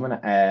adapter. So I'm going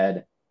to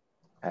add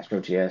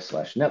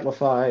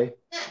AstroJS/Netlify.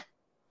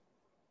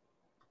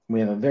 We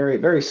have a very,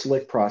 very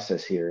slick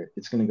process here.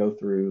 It's going to go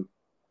through,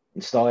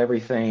 install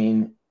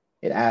everything.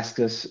 It asks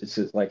us, it's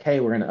like, hey,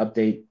 we're going to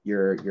update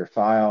your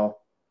file.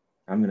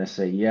 I'm going to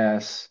say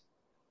yes.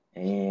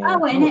 And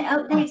it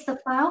updates the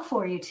file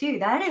for you too.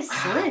 That is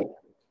slick.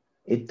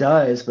 It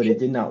does, but it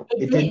didn't work.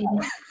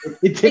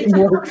 It didn't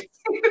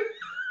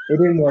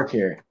work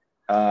here.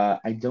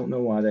 I don't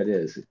know why that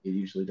is. It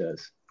usually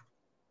does.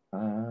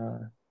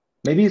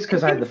 Maybe it's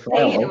because I had the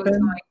file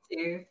open.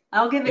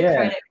 I'll give it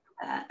credit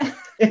for that.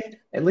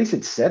 At least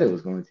it said it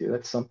was going to.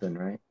 That's something,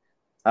 right?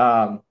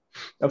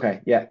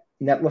 Okay, yeah.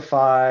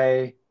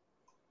 Netlify.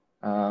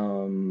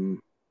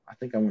 I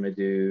think I want to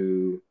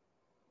do.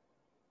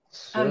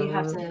 You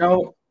have to.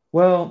 No,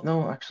 well,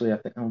 no. Actually, I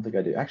don't think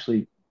I do.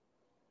 Actually,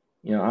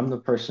 I'm the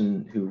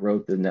person who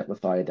wrote the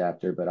Netlify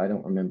adapter, but I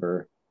don't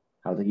remember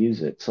how to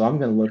use it. So I'm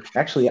going to look.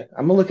 Actually, I'm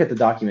going to look at the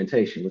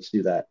documentation. Let's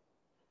do that.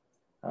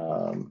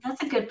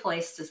 That's a good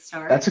place to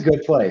start. That's a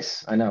good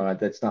place. I know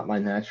that's not my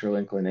natural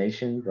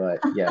inclination, but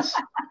yes.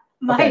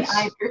 Mine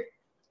either.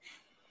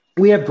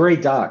 We have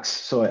great docs,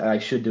 so I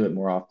should do it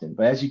more often.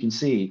 But as you can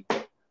see,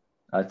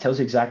 it tells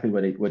you exactly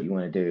what you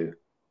want to do.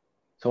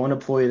 So I want to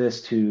deploy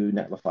this to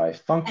Netlify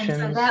functions.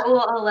 And so that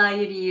will allow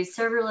you to use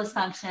serverless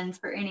functions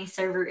for any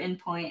server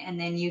endpoint, and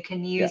then you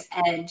can use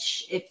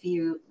Edge if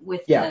you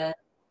Yeah,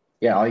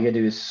 all you gotta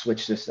do is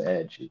switch this to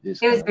Edge.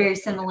 It was very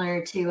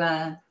similar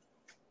to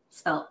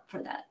Svelte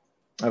for that.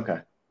 Okay,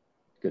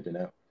 good to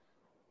know.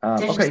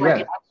 There's just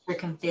like an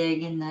extra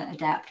config in the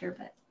adapter,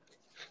 but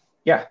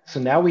yeah. So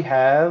now we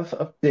have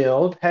a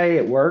build. Hey,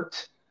 it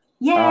worked.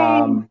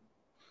 Yay!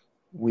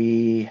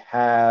 We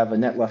have a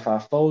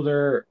Netlify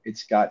folder.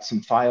 It's got some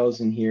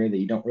files in here that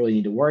you don't really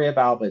need to worry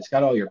about, but it's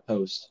got all your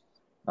posts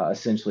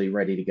essentially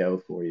ready to go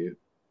for you,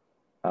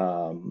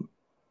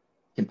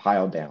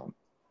 compiled down.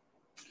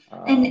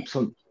 And a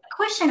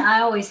question I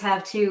always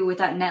have too with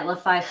that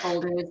Netlify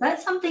folder, is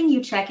that something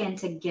you check in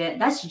to get?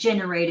 That's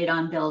generated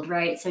on build,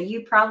 right? So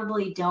you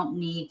probably don't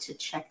need to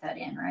check that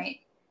in, right?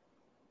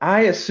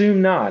 I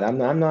assume not. I'm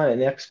not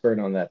an expert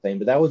on that thing,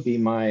 but that would be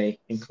my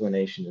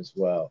inclination as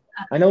well.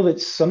 I know that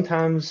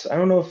sometimes, I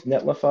don't know if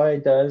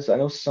Netlify does. I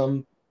know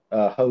some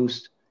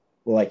host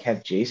will like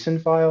have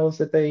JSON files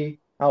that they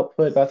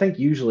output, but I think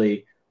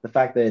usually the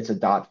fact that it's a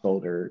dot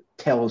folder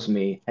tells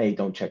me, hey,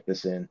 don't check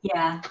this in.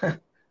 Yeah.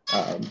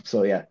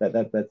 So yeah,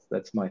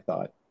 that's my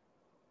thought.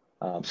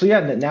 So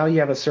yeah, now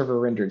you have a server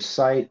rendered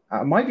site.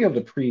 I might be able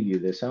to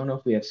preview this. I don't know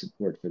if we have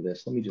support for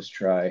this. Let me just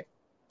try.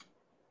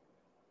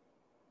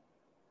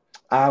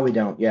 We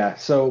don't. Yeah.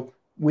 So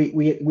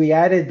we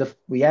added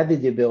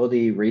the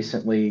ability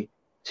recently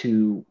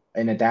to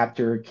an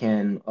adapter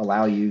can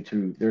allow you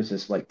to. There's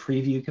this like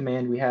preview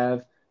command we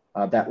have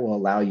that will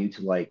allow you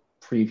to like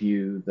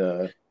preview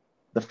the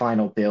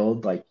final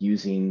build like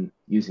using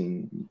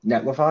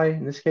Netlify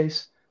in this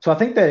case. So I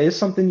think that is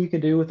something you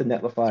can do with the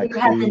Netlify. So you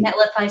have the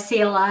Netlify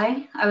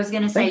CLI. I was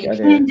going to say you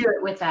can do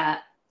it with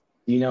that.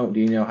 Do you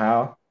know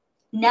how?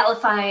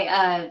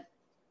 Netlify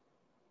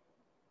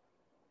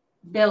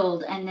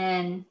build, and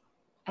then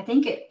I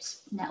think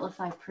it's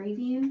Netlify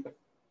preview.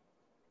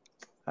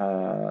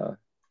 Oh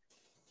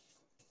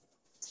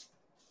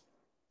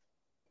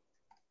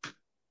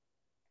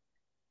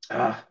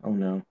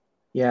no.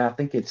 Yeah, I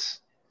think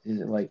is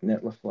it like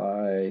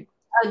Netlify?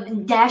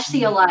 Dash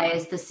CLI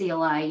is the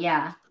CLI,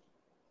 yeah.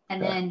 And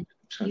then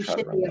you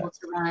should be able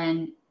to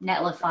run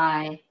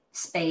Netlify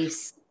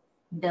space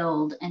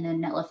build and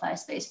then Netlify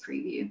space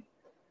preview.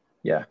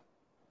 Yeah.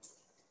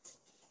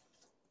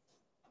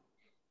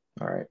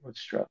 All right,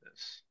 let's try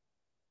this.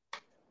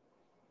 Of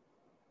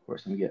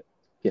course, I'm gonna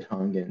get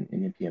hung and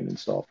npm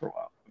install for a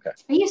while. Okay.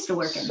 I used to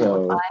work at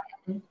Netlify.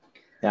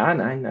 Yeah,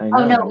 I know.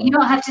 Oh no, you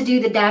don't have to do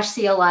the dash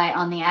CLI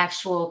on the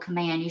actual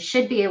command. You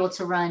should be able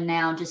to run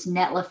now just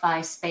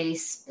Netlify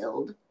space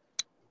build.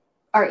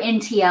 Or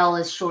NTL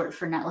is short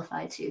for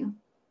Netlify too.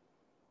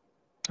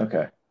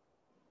 Okay.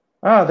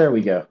 Oh, there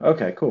we go.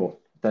 Okay, cool.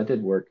 That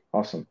did work.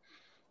 Awesome.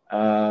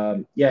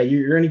 Yeah,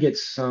 you're going to get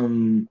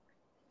some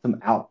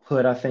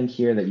output, I think,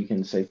 here that you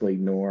can safely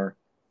ignore.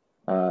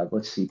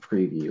 Let's see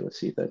preview.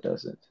 Let's see if that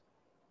does it.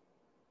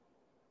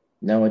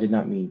 No, I did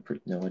not mean.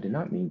 No, I did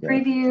not mean dev.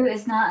 Preview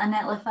is not a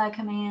Netlify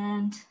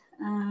command.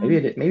 Maybe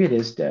it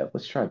is dev.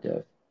 Let's try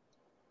dev.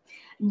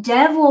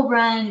 Dev will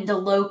run the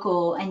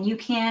local, and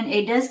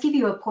it does give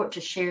you a port to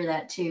share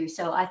that too.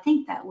 So I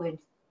think that would.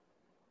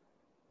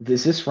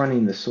 Is this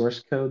running the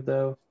source code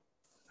though?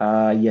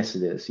 Yes,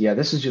 it is. Yeah,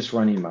 this is just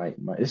running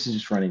this is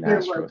just running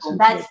Astro.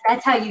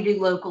 That's how you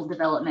do local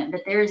development,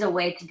 but there is a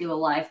way to do a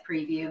live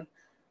preview.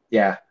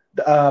 Yeah.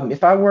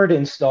 If I were to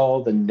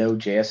install the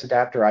Node.js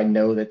adapter, I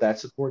know that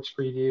supports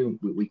preview.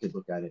 We could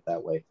look at it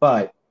that way,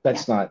 but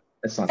that's not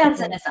an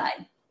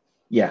aside.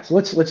 Yeah, so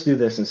let's do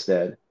this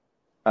instead.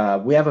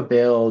 We have a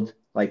build,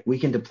 like we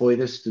can deploy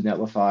this to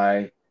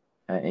Netlify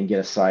and get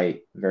a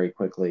site very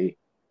quickly.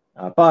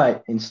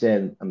 But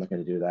instead, I'm not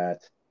going to do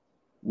that.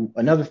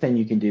 Another thing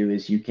you can do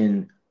is you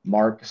can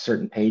mark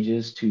certain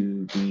pages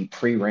to be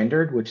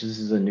pre-rendered, which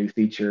is a new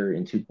feature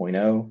in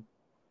 2.0.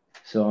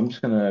 So I'm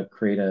just going to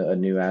create a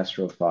new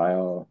Astro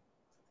file.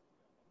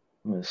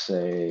 I'm going to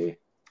say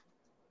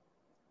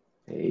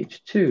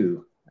page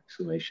 2,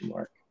 exclamation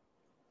mark.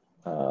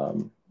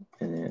 And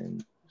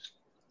then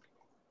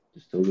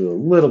just a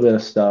little bit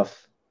of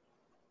stuff.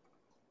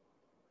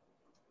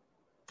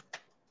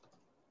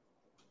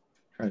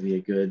 Try to be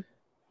a good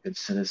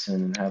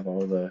citizen and have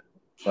all the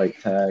right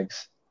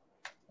tags.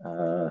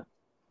 I'm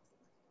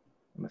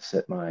going to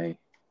set my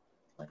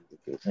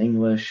language as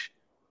English.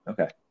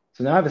 Okay,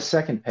 so now I have a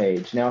second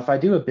page. Now, if I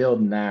do a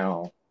build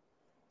now,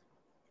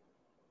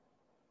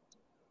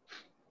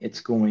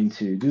 it's going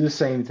to do the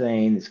same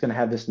thing. It's going to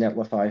have this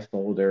Netlify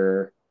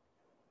folder,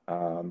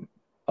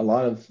 a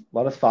lot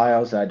of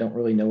files that I don't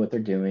really know what they're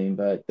doing,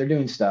 but they're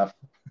doing stuff.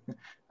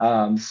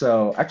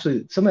 So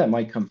actually, some of that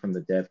might come from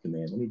the dev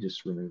command. Let me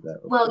just remove that.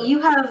 Well,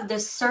 you have the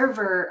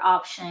server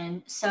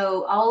option.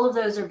 So all of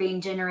those are being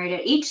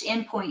generated. Each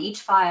endpoint, each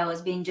file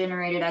is being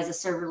generated as a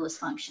serverless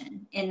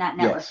function in that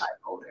Netlify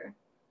folder.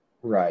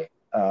 Right.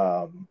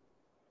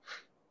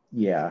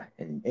 Yeah.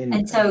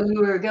 And so you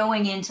were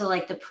going into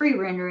like the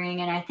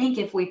pre-rendering. And I think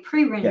if we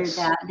pre-rendered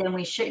that, then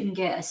we shouldn't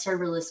get a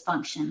serverless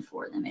function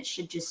for them. It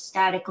should just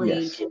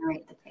statically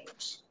generate the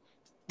page.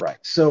 Right.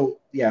 So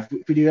yeah,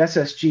 if we do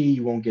SSG,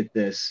 you won't get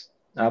this.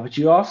 But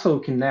you also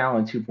can now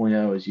in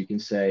 2.0, as you can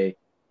say,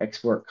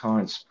 export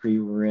const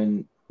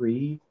pre-render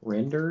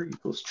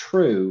equals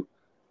true.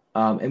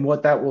 And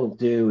what that will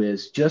do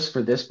is just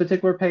for this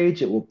particular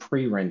page, it will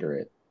pre-render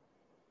it.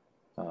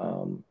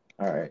 All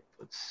right,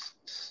 let's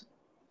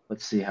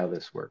see how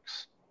this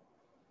works.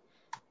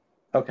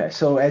 Okay,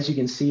 so as you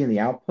can see in the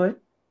output,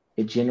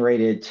 it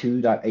generated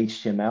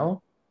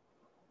 2.html.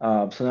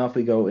 So now if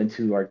we go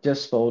into our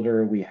disk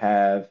folder, we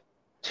have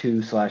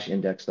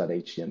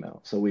 2/index.html.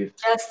 So we've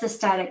just the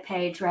static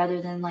page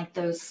rather than like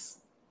those.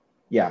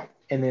 Yeah,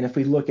 and then if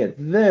we look at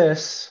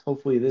this,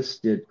 hopefully this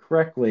did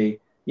correctly.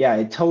 Yeah,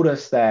 it told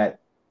us that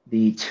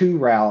the to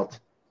route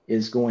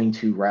is going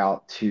to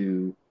route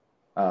to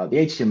the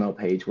HTML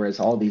page, whereas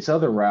all these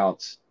other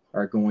routes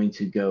are going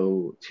to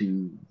go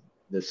to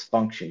this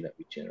function that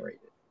we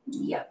generated.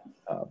 Yep.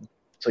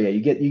 So yeah,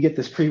 you get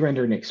this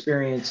pre-rendered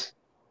experience.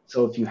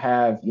 So if you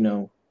have,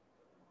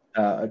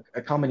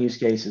 a common use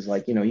case is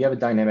like, you have a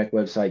dynamic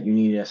website, you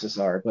need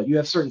SSR, but you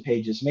have certain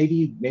pages,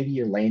 maybe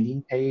your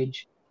landing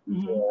page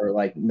or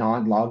like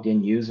non-logged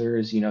in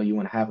users, you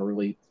want to have a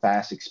really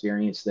fast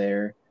experience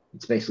there.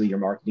 It's basically your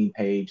marketing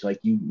page. Like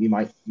you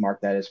might mark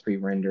that as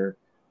pre-render.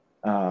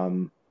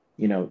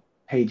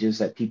 Pages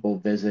that people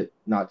visit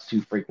not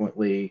too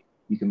frequently,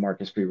 you can mark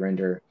as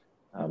pre-render.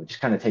 Which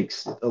kind of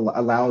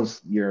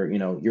allows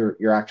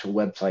your actual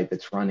website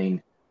that's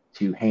running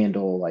to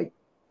handle like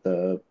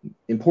the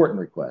important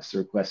requests. The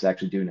requests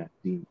actually do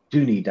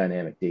need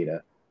dynamic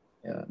data.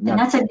 And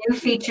that's a new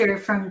feature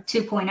from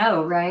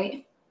 2.0,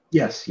 right?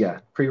 Yes, yeah.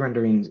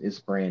 Pre-rendering is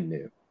brand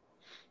new.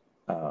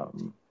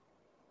 So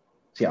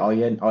yeah, all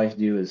you have to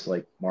do is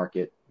like mark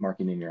it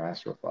in your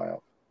Astro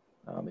file,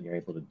 and you're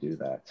able to do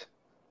that.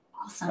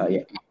 Awesome.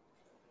 Yeah.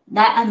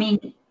 That I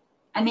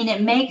mean,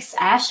 it makes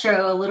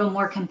Astro a little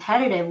more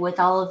competitive with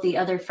all of the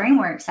other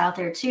frameworks out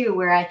there too,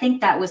 where I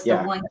think that was the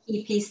one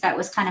key piece that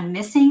was kind of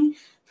missing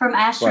from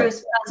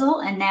Astro's puzzle,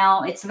 and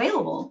now it's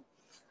available.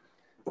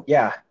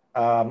 Yeah.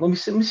 Let me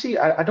see.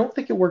 I don't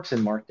think it works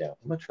in Markdown.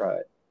 I'm gonna try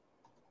it.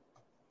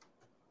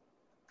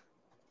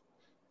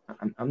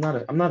 I'm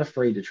not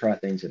afraid to try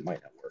things that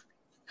might not work.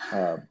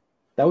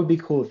 That would be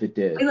cool if it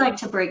did. We like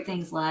to break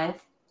things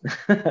live.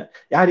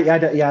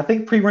 Yeah, I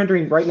think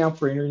pre-rendering right now.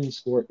 Pre-rendering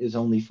support is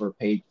only for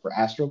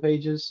Astro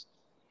pages,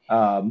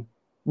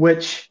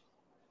 which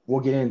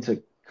we'll get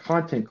into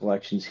content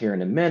collections here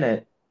in a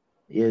minute.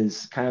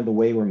 Is kind of the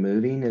way we're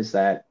moving. Is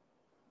that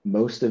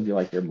most of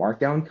your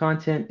Markdown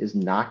content is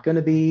not going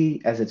to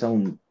be as its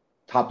own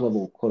top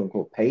level quote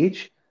unquote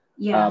page.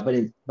 Yeah.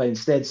 But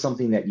instead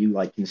something that you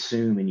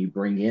consume and you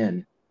bring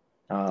in,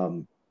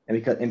 and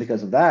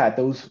because of that,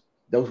 those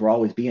will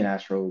always be in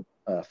Astro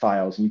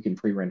files, and you can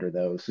pre-render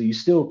those. So you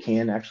still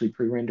can actually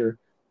pre-render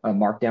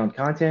Markdown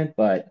content,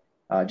 but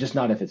just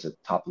not if it's a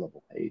top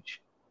level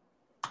page.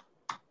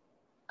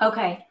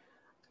 Okay.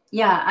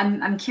 Yeah,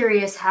 I'm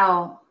curious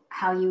how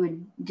you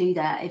would do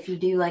that if you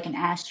do like an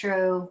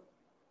Astro,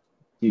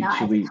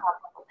 not at the top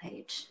level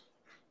page.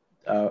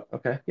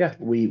 Okay. Yeah,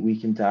 we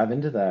can dive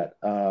into that.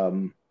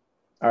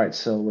 All right,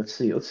 so let's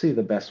see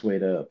the best way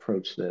to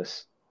approach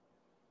this.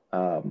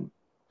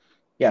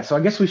 Yeah, so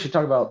I guess let's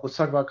talk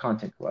about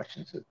content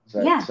collections. Does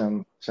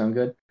that sound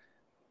good?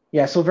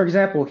 Yeah, so for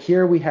example,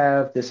 here we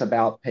have this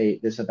about page,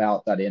 this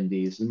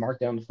about.md is the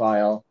Markdown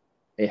file.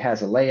 It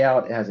has a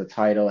layout, it has a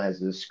title, it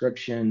has a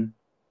description.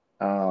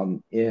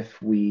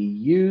 If we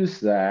use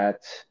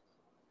that,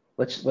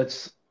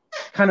 let's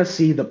kind of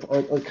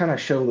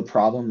show the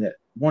problem that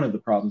one of the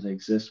problems that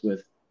exists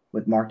with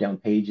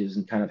Markdown pages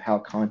and kind of how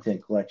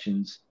content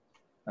collections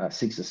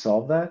seeks to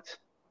solve that.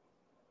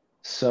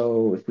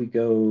 So if we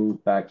go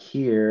back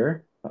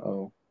here,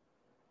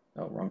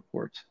 wrong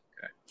port.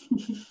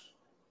 Okay.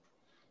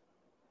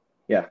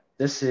 Yeah,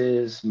 this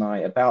is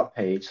my about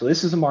page. So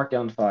this is a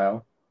Markdown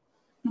file.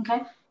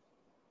 Okay.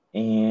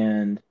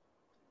 And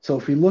so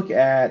if we look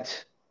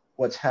at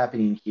what's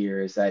happening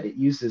here is that it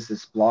uses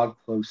this blog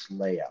post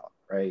layout,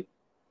 right?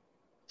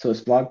 So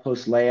this blog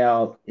post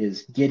layout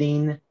is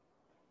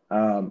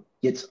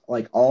gets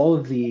like all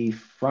of the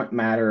front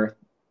matter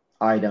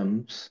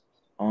items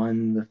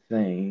on the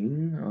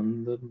thing,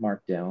 on the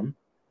markdown,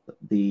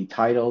 the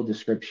title,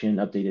 description,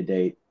 updated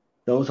date,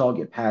 those all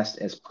get passed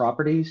as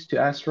properties to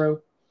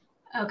Astro.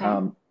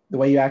 Okay. The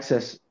way you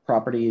access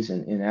properties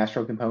in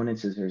Astro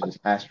components is there's this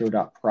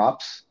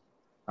astro.props,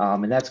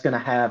 and that's going to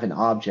have an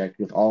object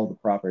with all the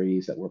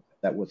properties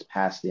that was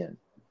passed in.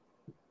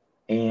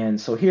 And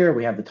so here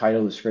we have the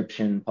title,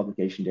 description,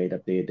 publication date,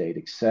 updated date,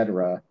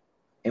 etc.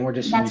 And we're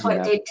just that's using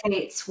what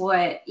dictates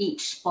what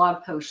each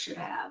blog post should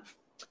have.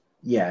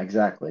 Yeah,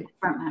 exactly.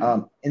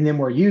 And then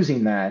we're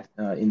using that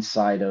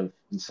inside of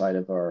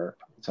our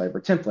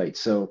template.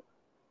 So,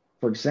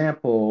 for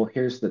example,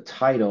 here's the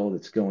title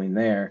that's going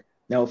there.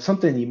 Now,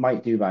 something you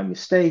might do by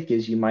mistake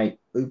is you might,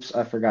 oops,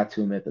 I forgot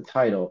to omit the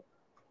title.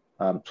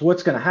 So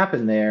what's going to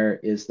happen there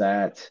is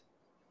that,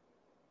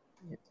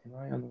 am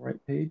I on the right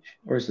page?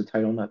 Or is the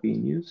title not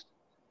being used?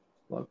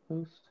 Blog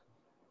post.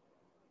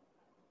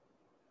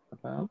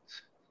 About.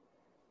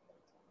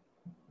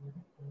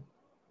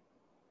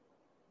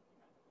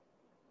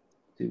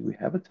 Do we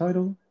have a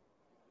title?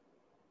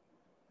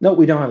 No,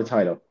 we don't have a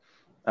title.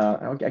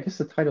 I guess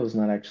the title is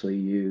not actually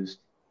used.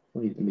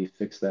 Let me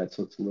fix that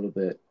so it's a little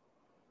bit.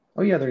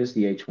 Oh yeah, there is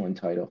the H1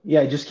 title.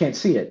 Yeah, I just can't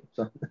see it.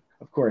 So,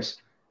 of course.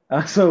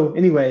 So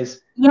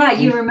anyways. Yeah,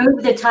 you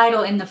removed the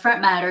title in the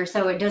front matter,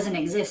 so it doesn't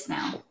exist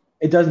now.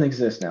 It doesn't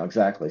exist now,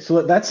 exactly.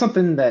 So that's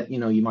something that,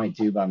 you might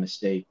do by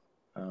mistake.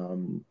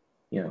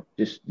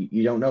 Just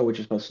you don't know what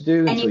you're supposed to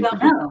do. And you don't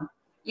know.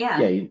 Yeah.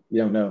 Yeah, you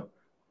don't know.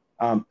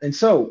 And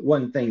so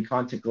one thing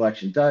content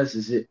collection does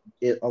is it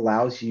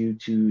allows you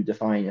to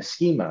define a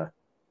schema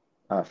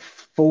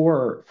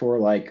for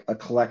like a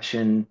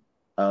collection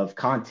of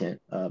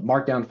content,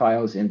 markdown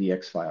files,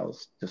 MDX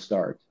files to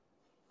start.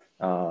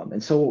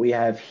 And so what we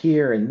have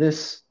here in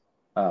this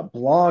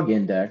blog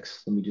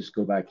index, let me just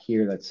go back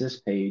here, that's this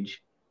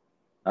page.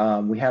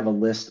 We have a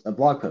list of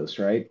blog posts,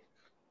 right?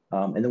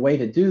 And the way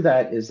to do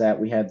that is that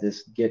we have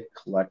this get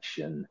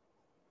collection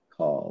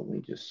call. Let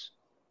me just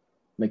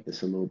make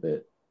this a little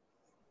bit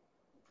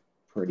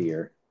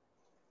prettier.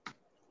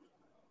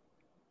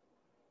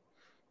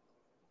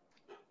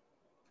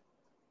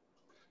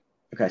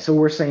 Okay, so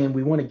we're saying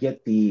we want to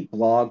get the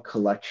blog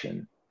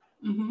collection.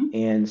 Mm-hmm.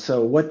 And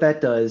so what that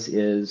does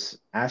is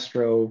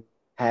Astro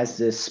has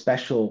this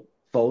special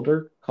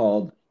folder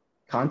called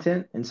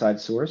content inside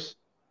source.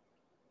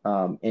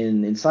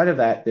 And inside of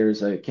that,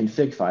 there's a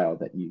config file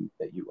that you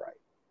write.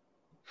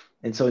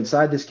 And so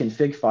inside this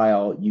config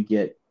file, you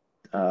get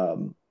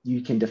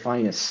you can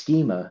define a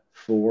schema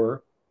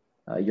for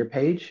your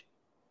page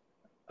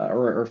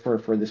or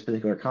for this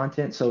particular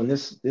content. So in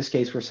this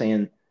case, we're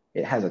saying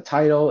it has a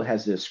title, it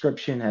has a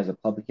description, has a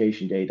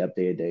publication date,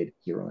 updated date,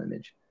 hero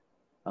image.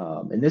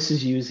 And this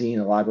is using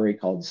a library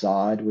called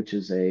Zod, which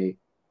is a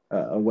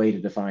way to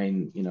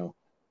define,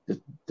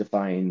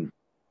 define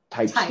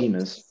type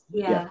schemas.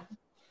 Yeah.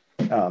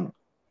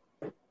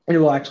 It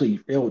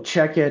will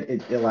check it.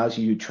 It allows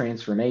you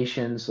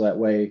transformation. So that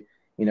way,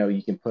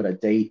 you can put a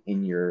date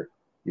in your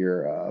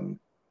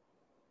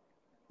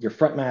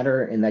front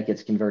matter, and that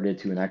gets converted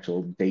to an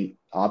actual date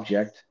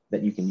object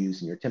that you can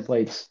use in your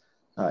templates.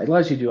 It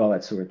allows you to do all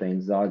that sort of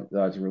things.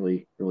 Zod's a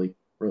really, really,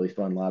 really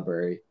fun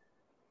library.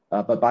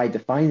 But by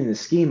defining the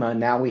schema,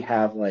 now we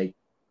have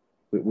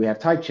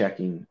type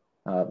checking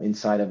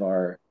inside of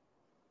all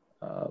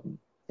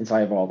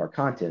of our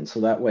content.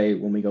 So that way,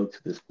 when we go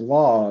to this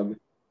blog,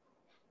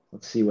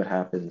 let's see what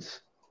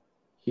happens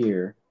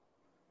here.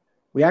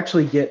 We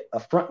actually get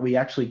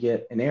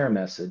an error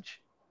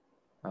message.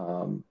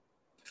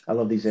 I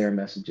love these error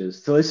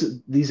messages. So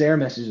these error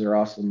messages are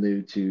also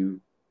new to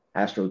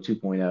Astro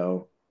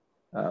 2.0.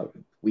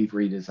 We've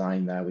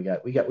redesigned that. You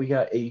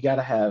got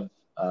to have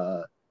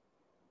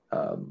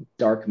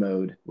dark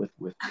mode with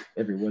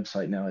every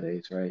website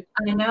nowadays, right?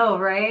 I know,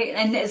 right?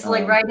 And it's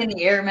like right in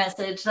the error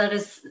message. That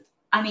is,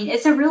 I mean,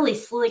 it's a really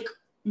slick,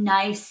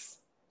 nice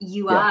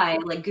UI,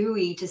 like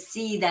GUI, to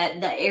see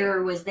that the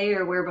error was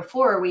there, where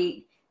before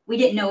we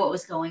didn't know what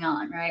was going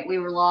on, right? We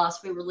were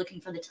lost. We were looking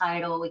for the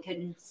title. We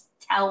couldn't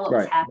tell what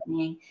was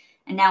happening.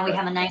 And now we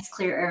have a nice,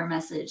 clear error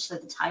message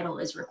that the title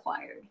is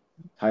required.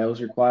 Title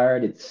is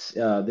required. It's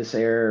this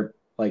error,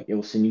 like, it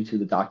will send you to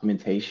the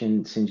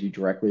documentation. It sends you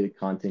directly to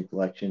Content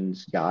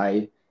Collections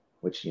Guide,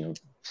 which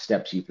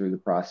steps you through the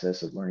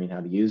process of learning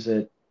how to use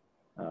it.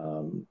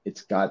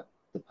 It's got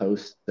the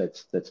post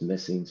that's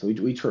missing, so we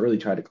really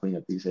try to clean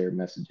up these error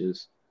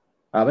messages.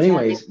 But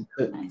anyways,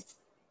 the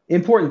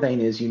important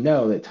thing is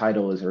that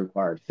title is a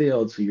required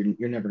field, so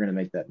you're never going to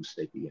make that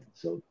mistake again.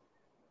 So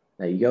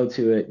now you go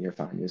to it and you're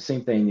fine. The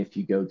same thing if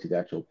you go to the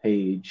actual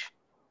page.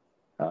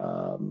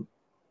 Did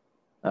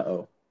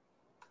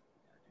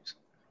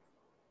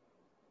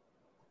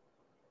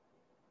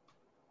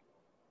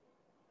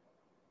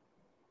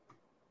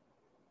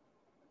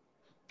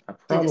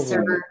the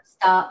server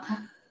stop?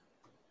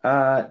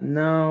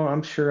 No,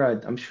 I'm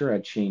sure I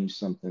changed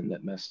something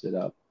that messed it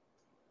up.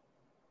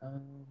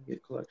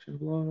 Get collection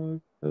blog,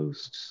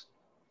 posts,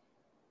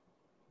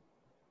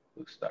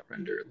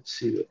 post.render. Let's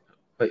see what,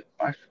 wait,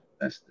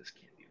 this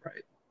can't be right.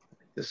 I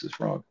think this is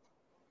wrong.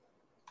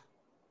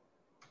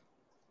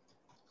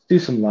 Let's do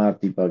some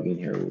live debugging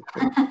here real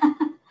quick.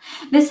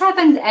 This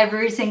happens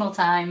every single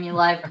time you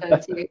live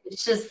code too.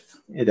 It's just.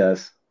 It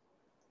does.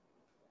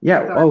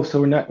 Yeah. Oh,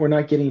 so we're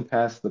not getting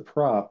past the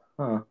prop,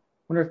 huh?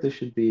 Wonder if this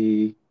should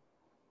be.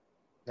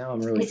 Now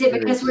I'm really. Is it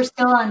because we're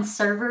still on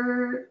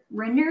server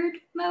rendered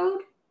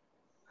mode?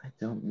 I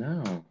don't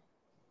know.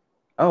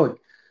 Oh,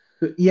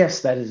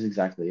 yes, that is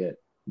exactly it.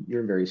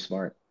 You're very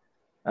smart.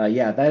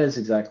 Yeah, that is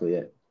exactly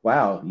it.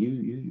 Wow,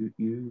 you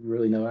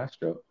really know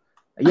Astro.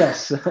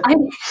 Yes.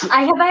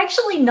 I have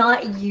actually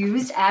not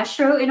used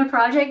Astro in a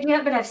project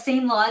yet, but I've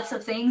seen lots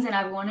of things and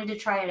I wanted to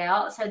try it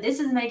out. So this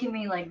is making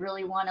me like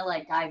really want to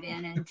like dive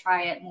in and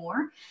try it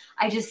more.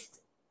 I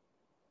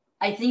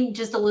think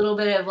just a little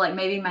bit of like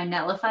maybe my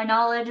Netlify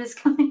knowledge is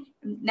coming.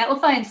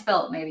 Netlify and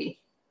Svelte maybe.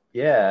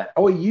 Yeah.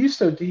 Oh, you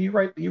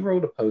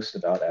wrote a post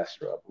about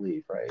Astro, I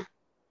believe, right?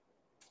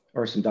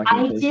 Or some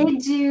documentation? I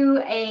did do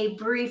a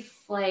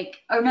brief, I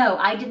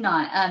did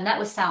not. That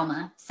was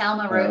Salma.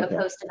 Salma wrote a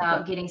post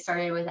about getting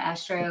started with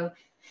Astro.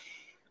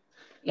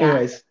 Yeah.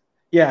 Anyways,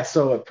 yeah,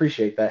 so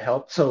appreciate that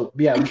help. So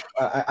yeah,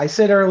 I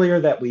said earlier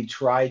that we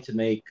try to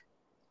make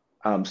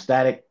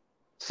static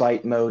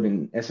site mode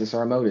and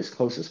SSR mode as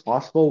close as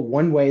possible.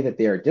 One way that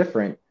they are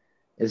different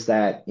is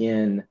that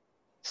in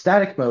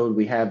static mode,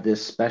 we have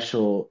this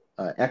special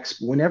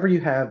whenever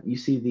you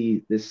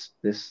see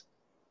this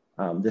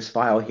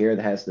file here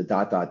that has the ...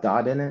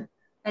 in it.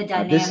 A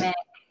dynamic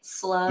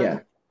slug.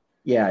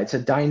 Yeah, it's a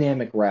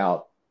dynamic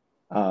route.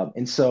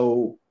 And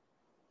so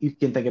you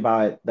can think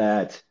about it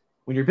that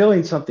when you're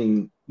building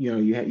something,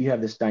 you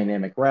have this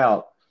dynamic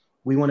route.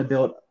 We want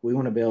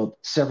to build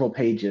several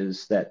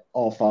pages that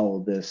all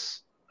follow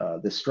this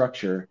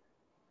structure.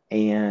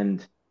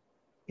 And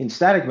in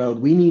static mode,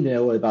 we need to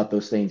know about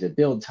those things at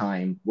build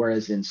time.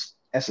 Whereas in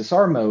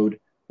SSR mode,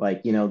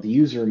 the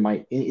user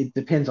it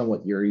depends on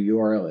what your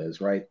URL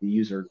is, right? The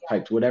user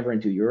types whatever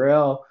into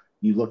URL,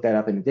 you look that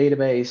up in the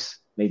database,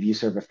 maybe you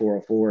serve a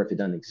 404 if it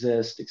doesn't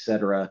exist,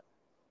 etc.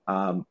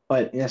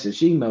 But in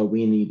SSG mode,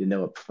 we need to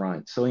know up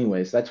front. So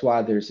anyways, that's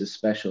why there's this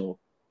special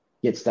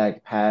get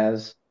static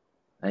paths.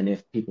 And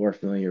if people are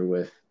familiar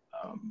with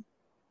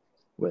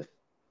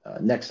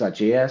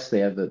Next.js, they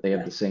have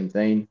the same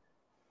thing.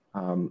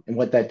 And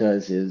what that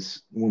does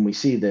is when we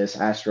see this,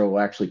 Astro will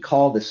actually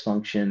call this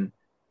function,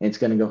 and it's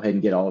going to go ahead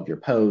and get all of your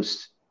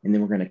posts, and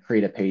then we're going to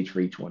create a page for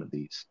each one of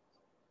these.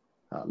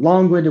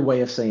 Long-winded way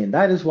of saying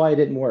that is why it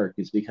didn't work,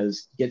 is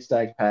because get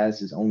static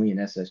paths is only in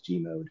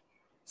SSG mode.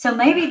 So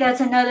maybe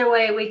that's another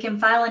way we can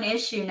file an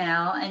issue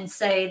now and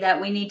say that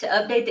we need to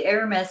update the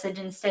error message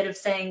instead of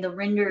saying the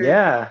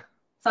render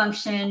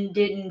function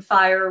didn't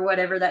fire or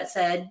whatever that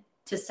said,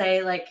 to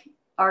say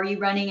are you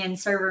running in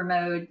server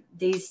mode?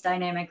 These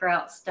dynamic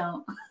routes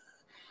don't.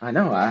 I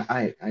know.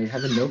 I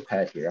have a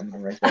notepad here. I'm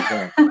going to write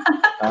that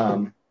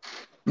down.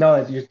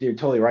 No, you're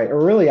totally right. Or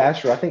really,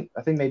 Astro, I think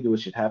maybe what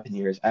should happen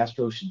here is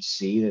Astro should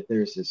see that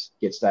there's this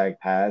get static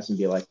paths and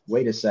be like,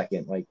 wait a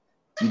second,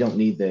 you don't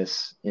need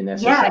this in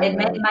SSR. Yeah,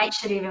 it might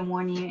should even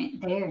warn you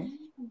there.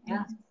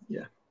 Yeah.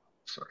 Yeah.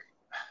 Sorry.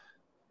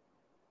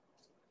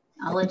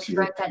 I'll let you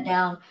write that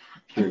down.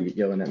 You're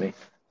yelling at me.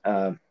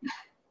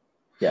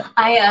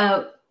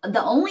 Yeah.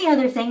 The only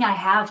other thing I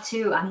have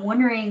too, I'm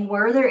wondering,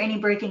 were there any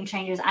breaking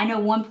changes? I know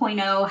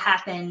 1.0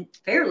 happened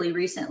fairly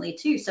recently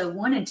too. So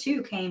 1 and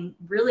 2 came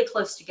really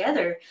close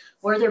together.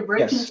 Were there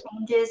breaking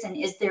changes, and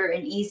is there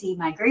an easy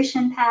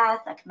migration path,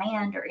 a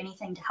command, or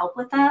anything to help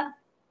with that?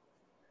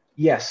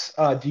 Yes.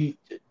 Are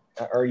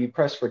you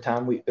pressed for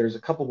time? There's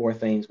a couple more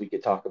things we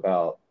could talk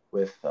about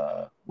with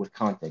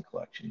content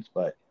collections,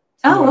 but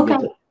okay.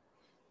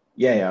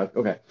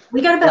 Okay.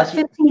 We got about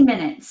 15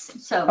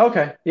 minutes. So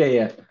okay.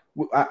 Yeah.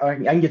 I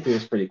can get through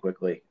this pretty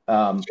quickly.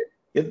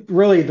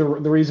 Really, the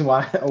reason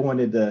why I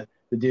wanted to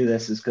do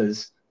this is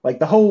because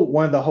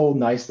one of the whole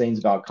nice things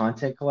about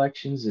content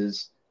collections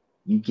is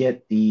you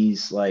get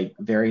these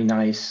very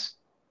nice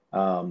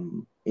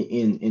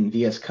in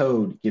VS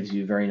Code gives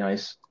you very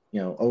nice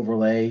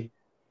overlay.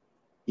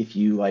 If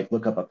you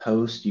look up a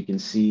post, you can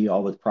see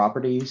all the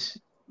properties.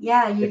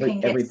 Yeah, you can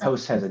get every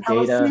post has a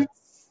data.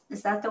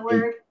 Is that the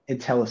word?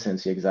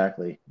 IntelliSense,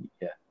 exactly.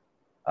 Yeah.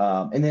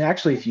 And then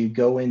actually, if you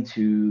go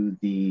into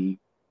the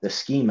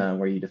schema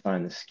where you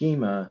define the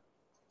schema,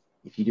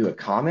 if you do a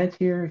comment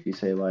here, if you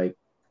say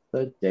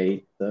the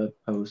date the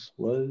post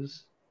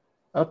was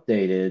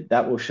updated,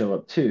 that will show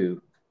up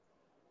too.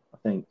 I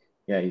think,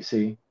 you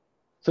see.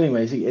 So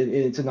anyways,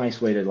 it's a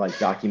nice way to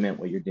document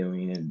what you're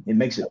doing, and it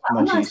makes it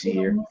much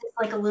easier. It's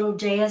like a little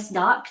JS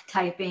doc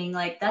typing.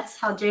 That's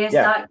how JS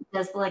doc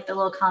does the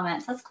little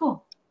comments. That's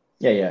cool.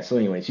 Yeah. So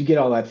anyways, you get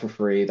all that for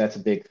free. That's a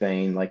big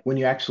thing. When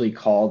you actually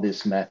call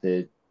this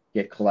method,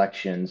 get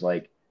collections,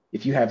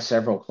 if you have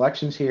several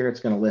collections here, it's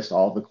going to list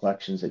all the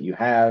collections that you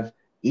have.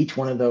 Each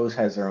one of those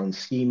has their own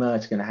schema.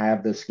 It's going to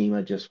have the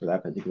schema just for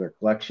that particular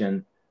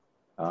collection.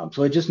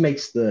 So it just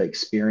makes the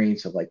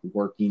experience of like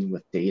working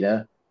with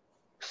data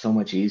so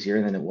much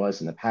easier than it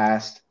was in the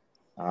past.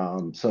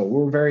 So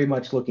we're very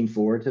much looking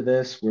forward to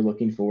this. We're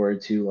looking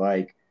forward to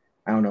like,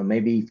 I don't know,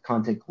 maybe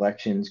content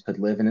collections could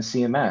live in a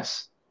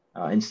CMS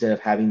instead of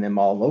having them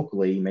all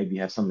locally. Maybe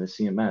you have some in the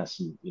CMS,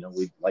 and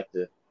we'd like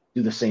to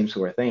do the same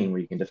sort of thing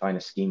where you can define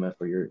a schema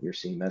for your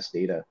CMS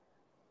data.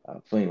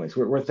 So anyways,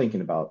 we're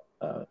thinking about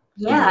all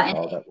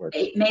that works.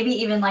 Maybe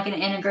even like an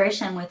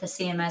integration with the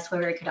CMS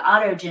where it could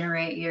auto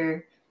generate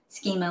your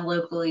schema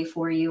locally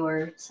for you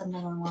or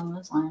something along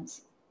those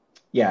lines.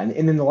 Yeah,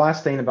 and then the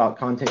last thing about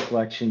content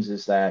collections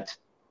is that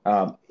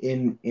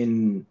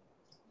in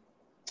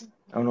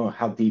I don't know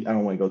how deep, I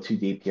don't want to go too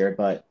deep here,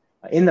 but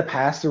in the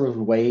past there was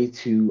a way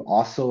to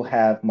also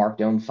have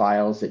markdown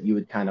files that you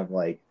would kind of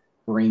like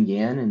bring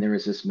in, and there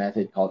was this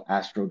method called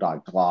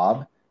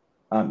astro.glob.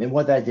 And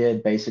what that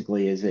did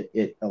basically is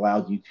it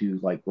allowed you to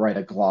like write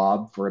a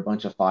glob for a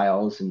bunch of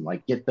files and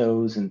like get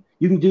those, and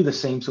you can do the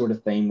same sort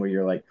of thing where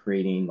you're like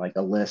creating like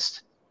a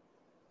list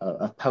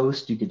of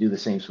posts. You could do the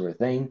same sort of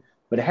thing,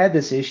 but it had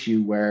this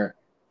issue where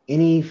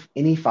any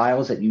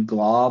files that you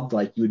globbed,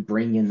 like you would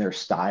bring in their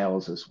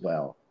styles as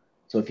well.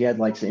 So if you had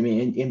like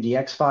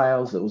MDX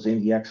files, those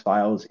MDX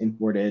files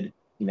imported,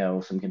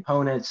 some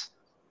components,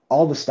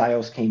 all the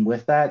styles came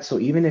with that. So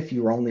even if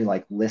you were only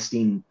like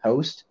listing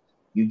post,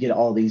 you get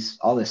all the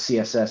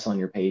CSS on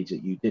your page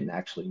that you didn't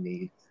actually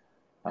need.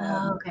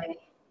 Okay.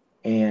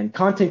 And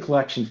content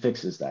collection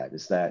fixes that.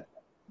 Is that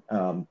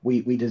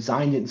we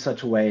designed it in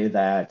such a way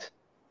that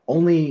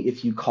only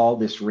if you call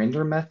this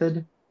render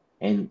method,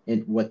 and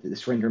what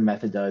this render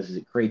method does is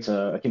it creates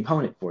a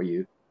component for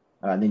you,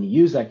 and then you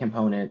use that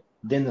component,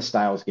 then the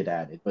styles get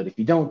added. But if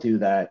you don't do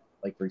that,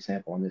 like for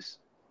example on this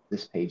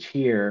page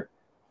here,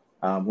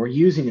 we're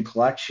using a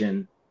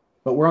collection.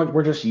 But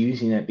we're just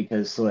using it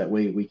because so that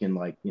way we can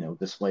like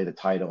display the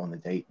title and the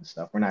date and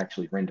stuff. We're not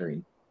actually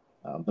rendering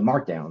the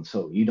markdown,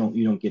 so you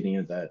don't get any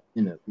of that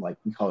in the, like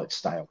we call it,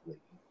 style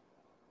bleeding.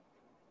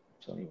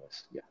 So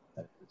anyways, yeah,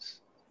 that is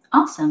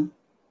awesome.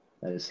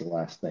 That is the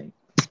last thing.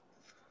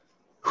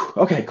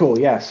 Okay, cool.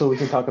 Yeah, so we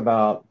can talk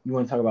about. You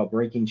want to talk about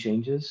breaking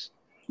changes?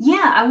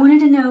 Yeah, I wanted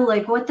to know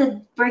like what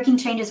the breaking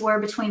changes were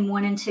between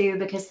 1 and 2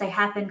 because they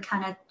happened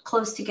kind of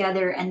close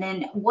together. And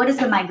then what does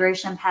the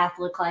migration path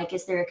look like?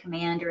 Is there a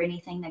command or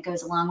anything that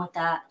goes along with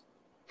that?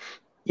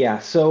 Yeah,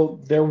 so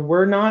there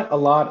were not a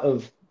lot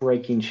of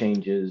breaking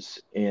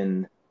changes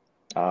in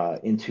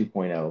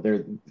 2.0.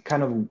 They're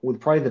kind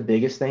of probably the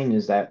biggest thing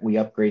is that we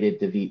upgraded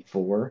to Vite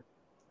 4.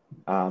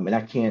 And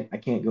I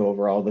can't go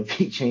over all the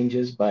Vite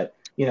changes, but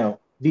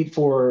Vite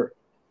 4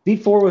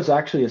 was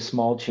actually a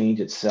small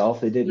change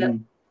itself. It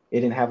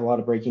didn't have a lot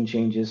of breaking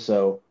changes,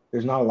 so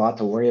there's not a lot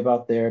to worry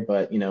about there.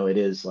 But it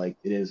is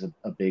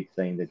a big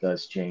thing that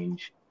does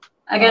change.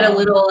 I got a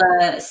little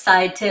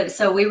side tip.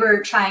 So we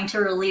were trying to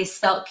release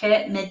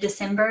SvelteKit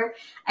mid-December,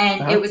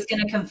 and it was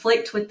going to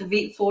conflict with the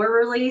Vite 4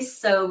 release.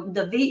 So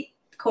the Vite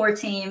core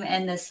team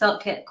and the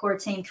SvelteKit core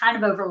team kind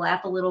of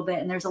overlap a little bit,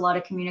 and there's a lot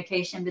of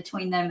communication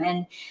between them.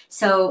 And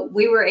so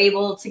we were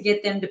able to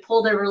get them to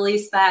pull their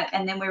release back,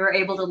 and then we were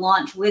able to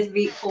launch with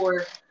Vite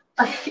 4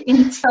 in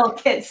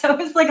SvelteKit. So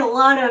it's like a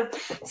lot of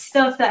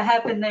stuff that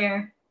happened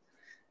there.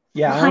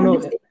 Yeah, I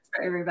don't know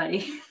for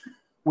everybody.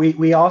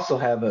 We also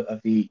have a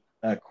Vite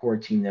core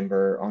team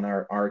member on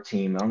our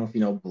team. I don't know if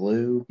you know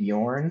Blue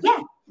Bjorn. Yeah,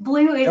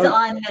 Blue is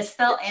on the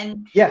Svelte,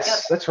 and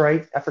yes, that's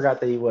right. I forgot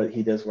that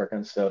he does work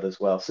on Svelte as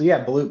well. So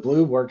yeah,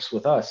 Blue works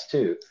with us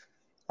too,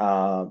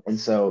 and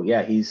so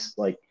yeah, he's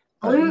like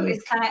Blue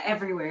is kind of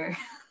everywhere.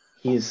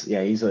 He's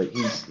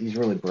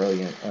really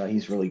brilliant.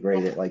 He's really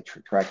great at like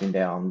tracking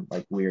down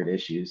like weird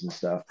issues and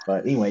stuff.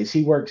 But anyways,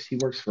 he works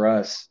for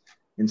us,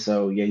 and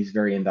so yeah, he's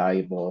very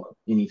invaluable.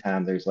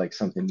 Anytime there's like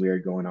something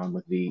weird going on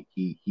with Vite,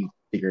 he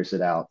figures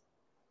it out.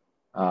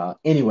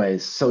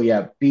 Anyways, so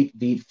yeah,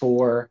 Vite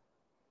 4.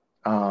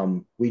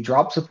 We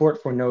dropped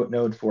support for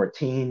Node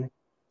 14.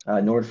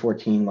 Node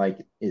 14, like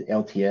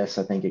LTS,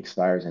 I think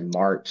expires in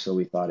March, so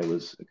we thought it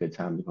was a good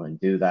time to go and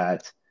do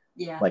that.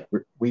 Yeah. Like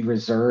we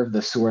reserve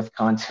the source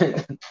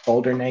content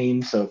folder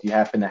name, so if you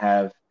happen to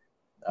have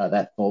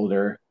that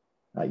folder,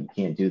 you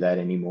can't do that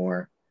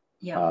anymore.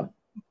 Yeah.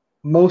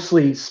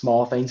 Mostly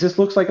small things. This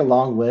looks like a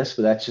long list,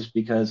 but that's just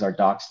because our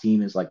docs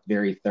team is like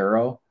very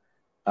thorough.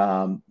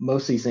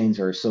 Most of these things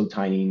are so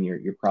tiny, and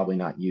you're probably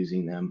not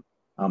using them.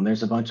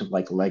 There's a bunch of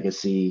like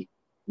legacy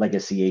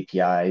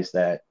APIs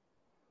that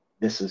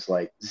this is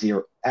like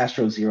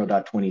Astro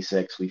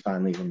 0.26. We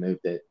finally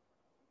removed it.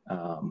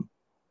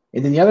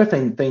 And then the other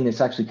thing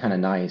that's actually kind of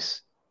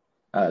nice,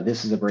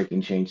 this is a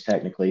breaking change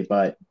technically,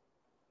 but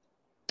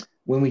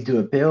when we do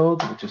a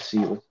build, let's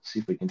see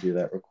if we can do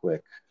that real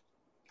quick.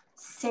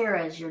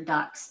 Sarah's your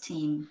docs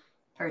team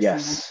person.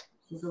 Yes.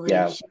 She's the lead.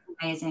 Yeah. She's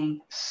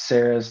amazing.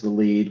 Sarah's the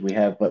lead. We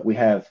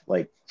have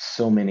like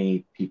so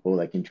many people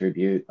that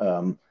contribute.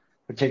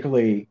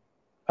 Particularly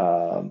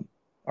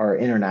our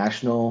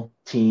international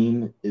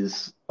team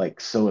is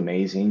like so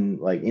amazing.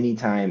 Like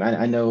anytime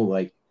I know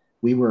like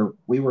we were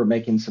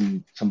making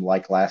some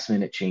like last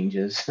minute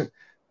changes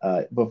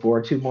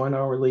before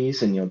 2.0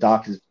 release, and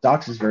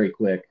Docs is very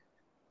quick,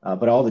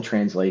 but all the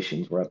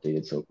translations were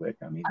updated so quick.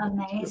 I mean,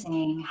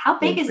 amazing. How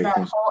big is that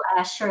whole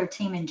Astro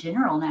team in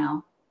general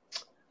now?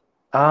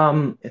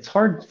 It's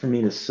hard for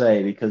me to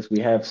say because we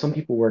have some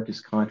people work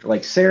as contract.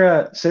 Like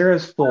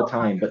Sarah's full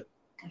time,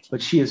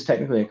 but she is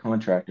technically a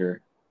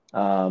contractor.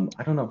 I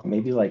don't know,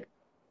 maybe like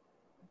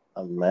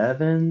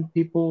 11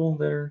 people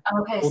that are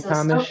full-time-ish.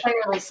 So still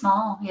fairly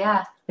small,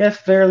 yeah. Yeah,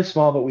 fairly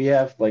small, but we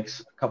have like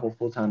a couple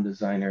full-time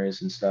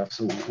designers and stuff,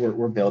 so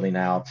we're building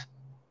out.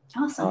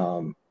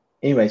 Awesome.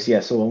 Anyways, yeah.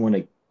 So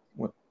one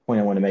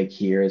point I want to make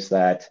here is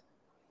that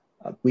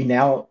we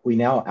now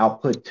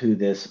output to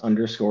this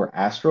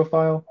 _astro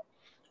file.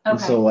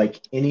 And so like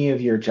any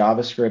of your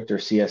JavaScript or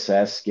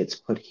CSS gets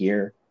put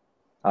here.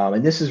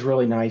 And this is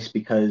really nice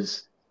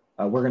because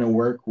we're going to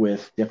work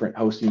with different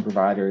hosting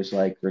providers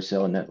like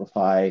Vercel and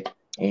Netlify,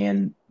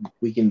 and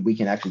we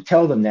can actually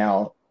tell them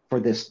now for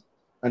this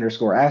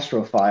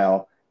 _astro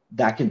file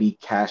that can be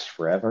cached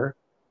forever.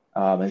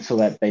 And so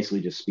that basically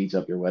just speeds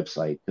up your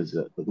website because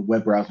the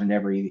web browser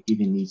never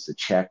even needs to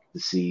check to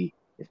see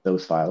if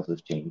those files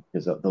have changed,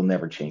 because they'll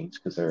never change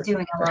because they're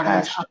doing a lot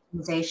of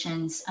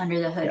optimizations under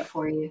the hood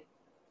for you.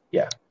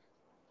 Yeah.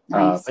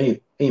 Nice.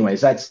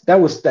 Anyways, that's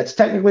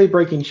technically a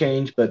breaking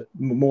change, but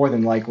more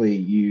than likely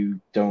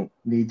you don't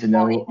need to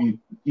know.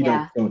 You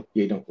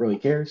don't really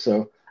care.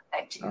 So,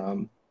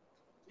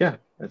 yeah,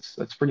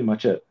 that's pretty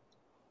much it.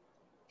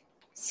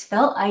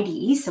 Svelte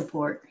IDE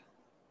support.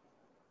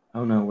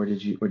 Oh no, where do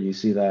you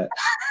see that?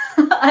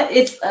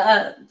 It's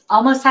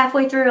almost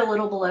halfway through, a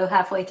little below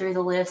halfway through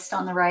the list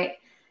on the right.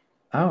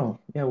 Oh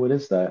yeah, what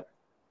is that?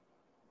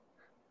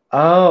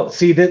 Oh,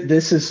 see,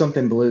 this is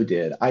something Blue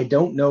did. I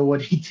don't know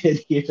what he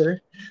did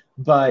here,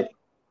 but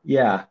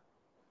yeah,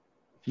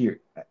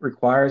 it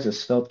requires a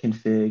Svelte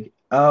config.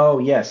 Oh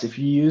yes, if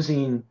you're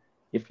using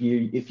the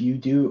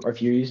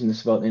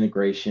Svelte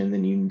integration,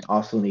 then you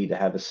also need to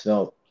have a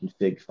Svelte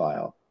config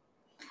file.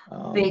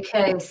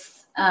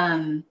 Because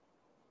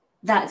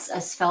that's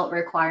a Svelte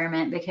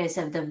requirement because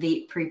of the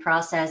Vite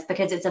preprocess,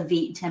 because it's a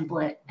Vite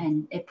template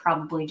and it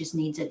probably just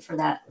needs it for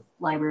that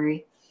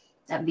library,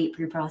 that Vite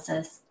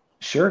preprocess.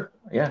 Sure.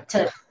 Yeah.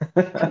 To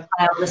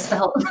compile the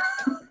Svelte.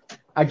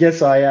 I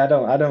guess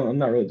I'm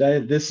not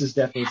really. This is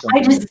definitely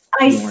something.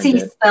 I see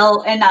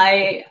Svelte and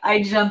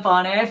I jump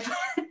on it.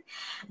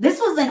 This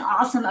was an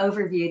awesome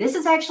overview. This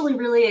is actually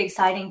really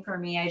exciting for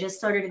me. I just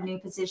started a new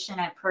position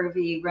at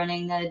ProView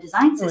running the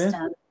design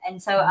system.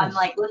 And so I'm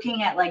like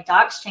looking at like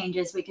docs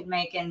changes we could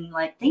make and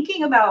like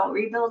thinking about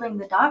rebuilding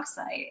the doc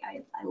site.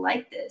 I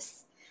like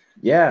this.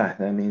 Yeah.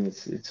 I mean,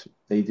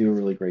 they do a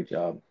really great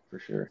job for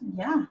sure.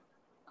 Yeah.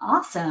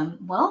 Awesome.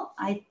 Well,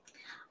 I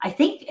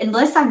think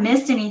unless I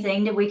missed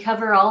anything, did we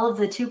cover all of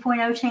the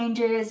 2.0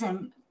 changes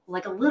and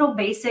like a little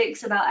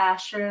basics about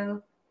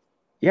Astro?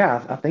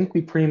 Yeah, I think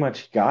we pretty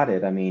much got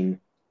it. I mean,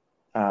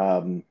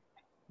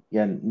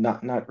 yeah,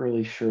 not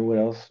really sure what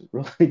else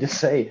really to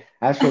say.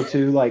 Astro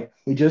 2, like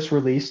we just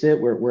released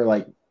it. We're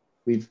like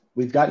we've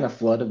gotten a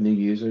flood of new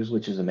users,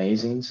 which is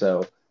amazing.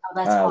 So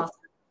that's awesome.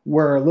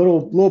 We're a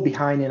little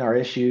behind in our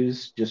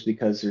issues just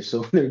because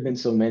there've been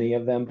so many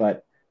of them,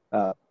 but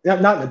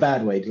not in a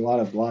bad way. A lot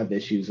of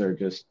issues are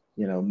just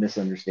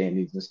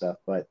misunderstandings and stuff.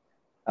 But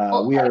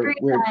we're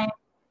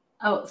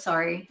oh,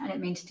 sorry. I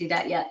didn't mean to do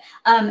that yet.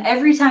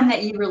 Every time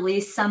that you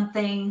release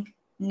something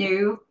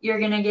new, you're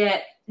going to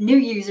get new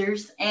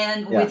users.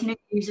 And with new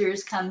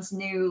users comes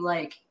new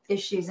like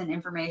issues and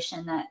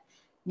information that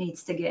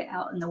needs to get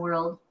out in the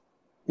world.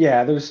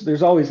 Yeah,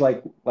 there's always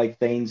like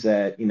things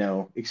that,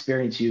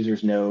 experienced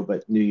users know,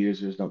 but new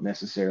users don't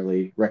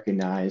necessarily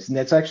recognize. And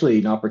that's actually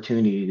an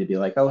opportunity to be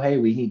like, oh, hey,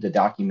 we need to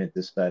document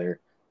this better.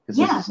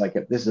 Because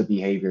this is a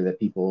behavior that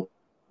people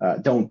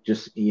don't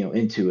just,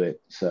 intuit.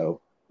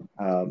 So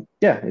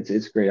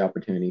it's a great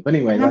opportunity. But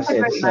anyway, that's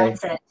it.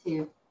 Mindset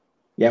too.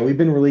 Yeah, we've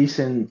been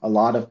releasing a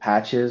lot of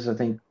patches. I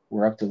think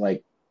we're up to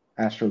like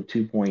Astro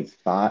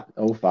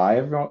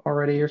 2.05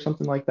 already or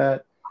something like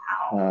that.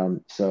 Wow.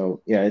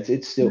 So yeah,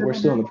 it's still we're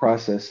still in the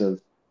process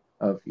of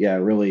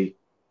really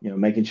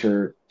making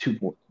sure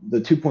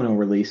the 2.0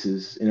 release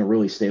is in a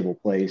really stable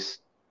place.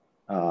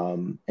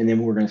 And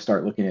then we're going to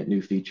start looking at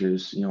new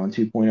features, on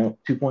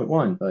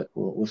 2.1, but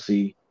we'll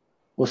see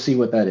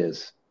what that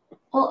is.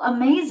 Well,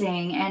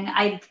 amazing. And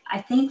I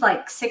think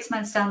like 6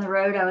 months down the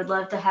road, I would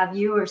love to have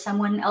you or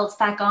someone else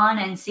back on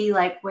and see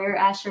like where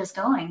Astro's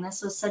going.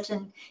 This was such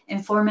an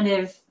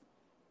informative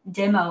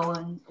demo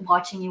and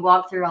watching you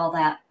walk through all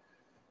that.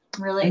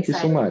 I'm really excited.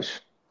 Thank you so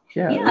much.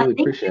 Yeah, I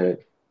really appreciate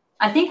it.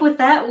 I think with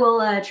that,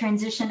 we'll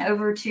transition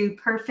over to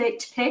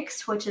Perfect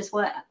Picks, which is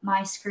what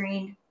my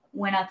screen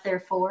went up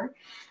there for.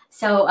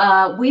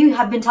 So we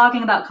have been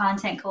talking about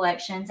content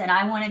collections, and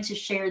I wanted to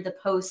share the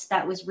post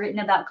that was written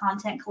about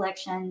content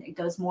collection. It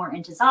goes more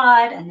into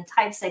Zod and the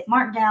type-safe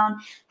markdown,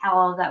 how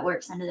all of that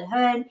works under the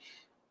hood.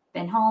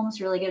 Ben Holmes,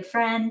 really good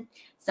friend.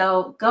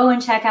 So go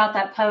and check out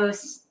that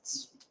post.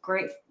 It's a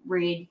great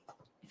read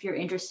if you're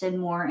interested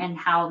more in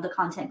how the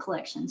content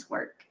collections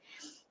work.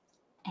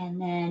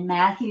 And then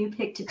Matthew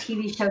picked a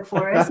TV show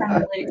for us.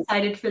 I'm really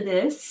excited for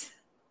this.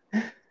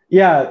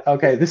 Yeah.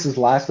 Okay. This is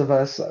Last of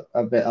Us.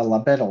 I bet a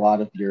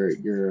lot of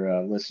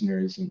your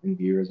listeners and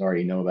viewers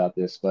already know about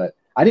this, but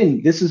I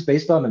didn't. This is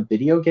based on a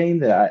video game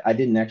that I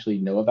didn't actually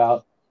know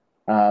about.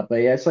 But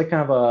yeah, it's like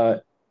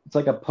it's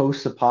like a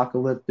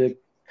post-apocalyptic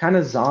kind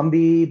of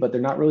zombie, but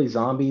they're not really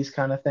zombies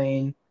kind of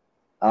thing.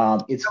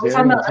 It's Are we very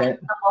talking about intense. like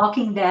The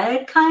Walking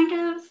Dead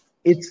kind of?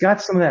 It's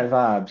got some of that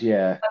vibes,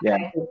 yeah,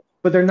 Okay. yeah.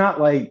 But they're not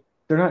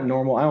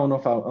normal. I don't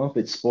know if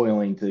it's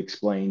spoiling to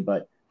explain,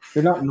 but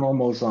they're not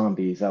normal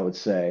zombies, I would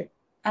say.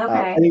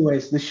 Okay.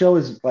 Anyways, the show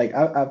is like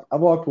I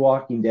watched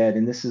Walking Dead,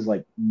 and this is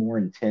like more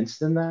intense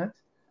than that.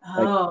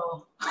 Like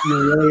Oh.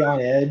 you're really on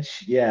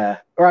edge, yeah.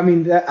 Or I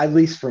mean, at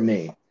least for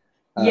me.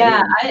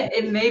 Yeah,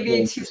 it may be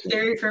really too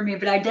scary for me,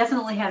 but I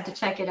definitely have to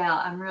check it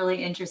out. I'm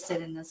really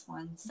interested in this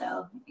one.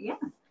 So, yeah.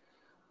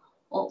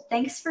 Well,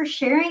 thanks for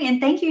sharing, and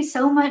thank you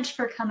so much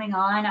for coming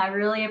on. I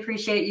really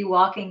appreciate you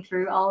walking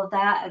through all of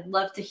that. I'd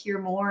love to hear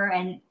more,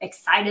 and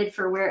excited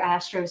for where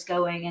Astro's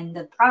going and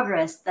the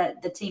progress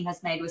that the team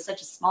has made with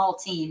such a small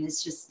team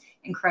is just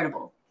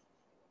incredible.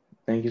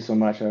 Thank you so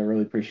much. I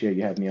really appreciate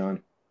you having me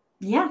on.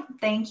 Yeah,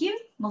 thank you.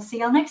 We'll see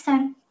y'all next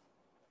time.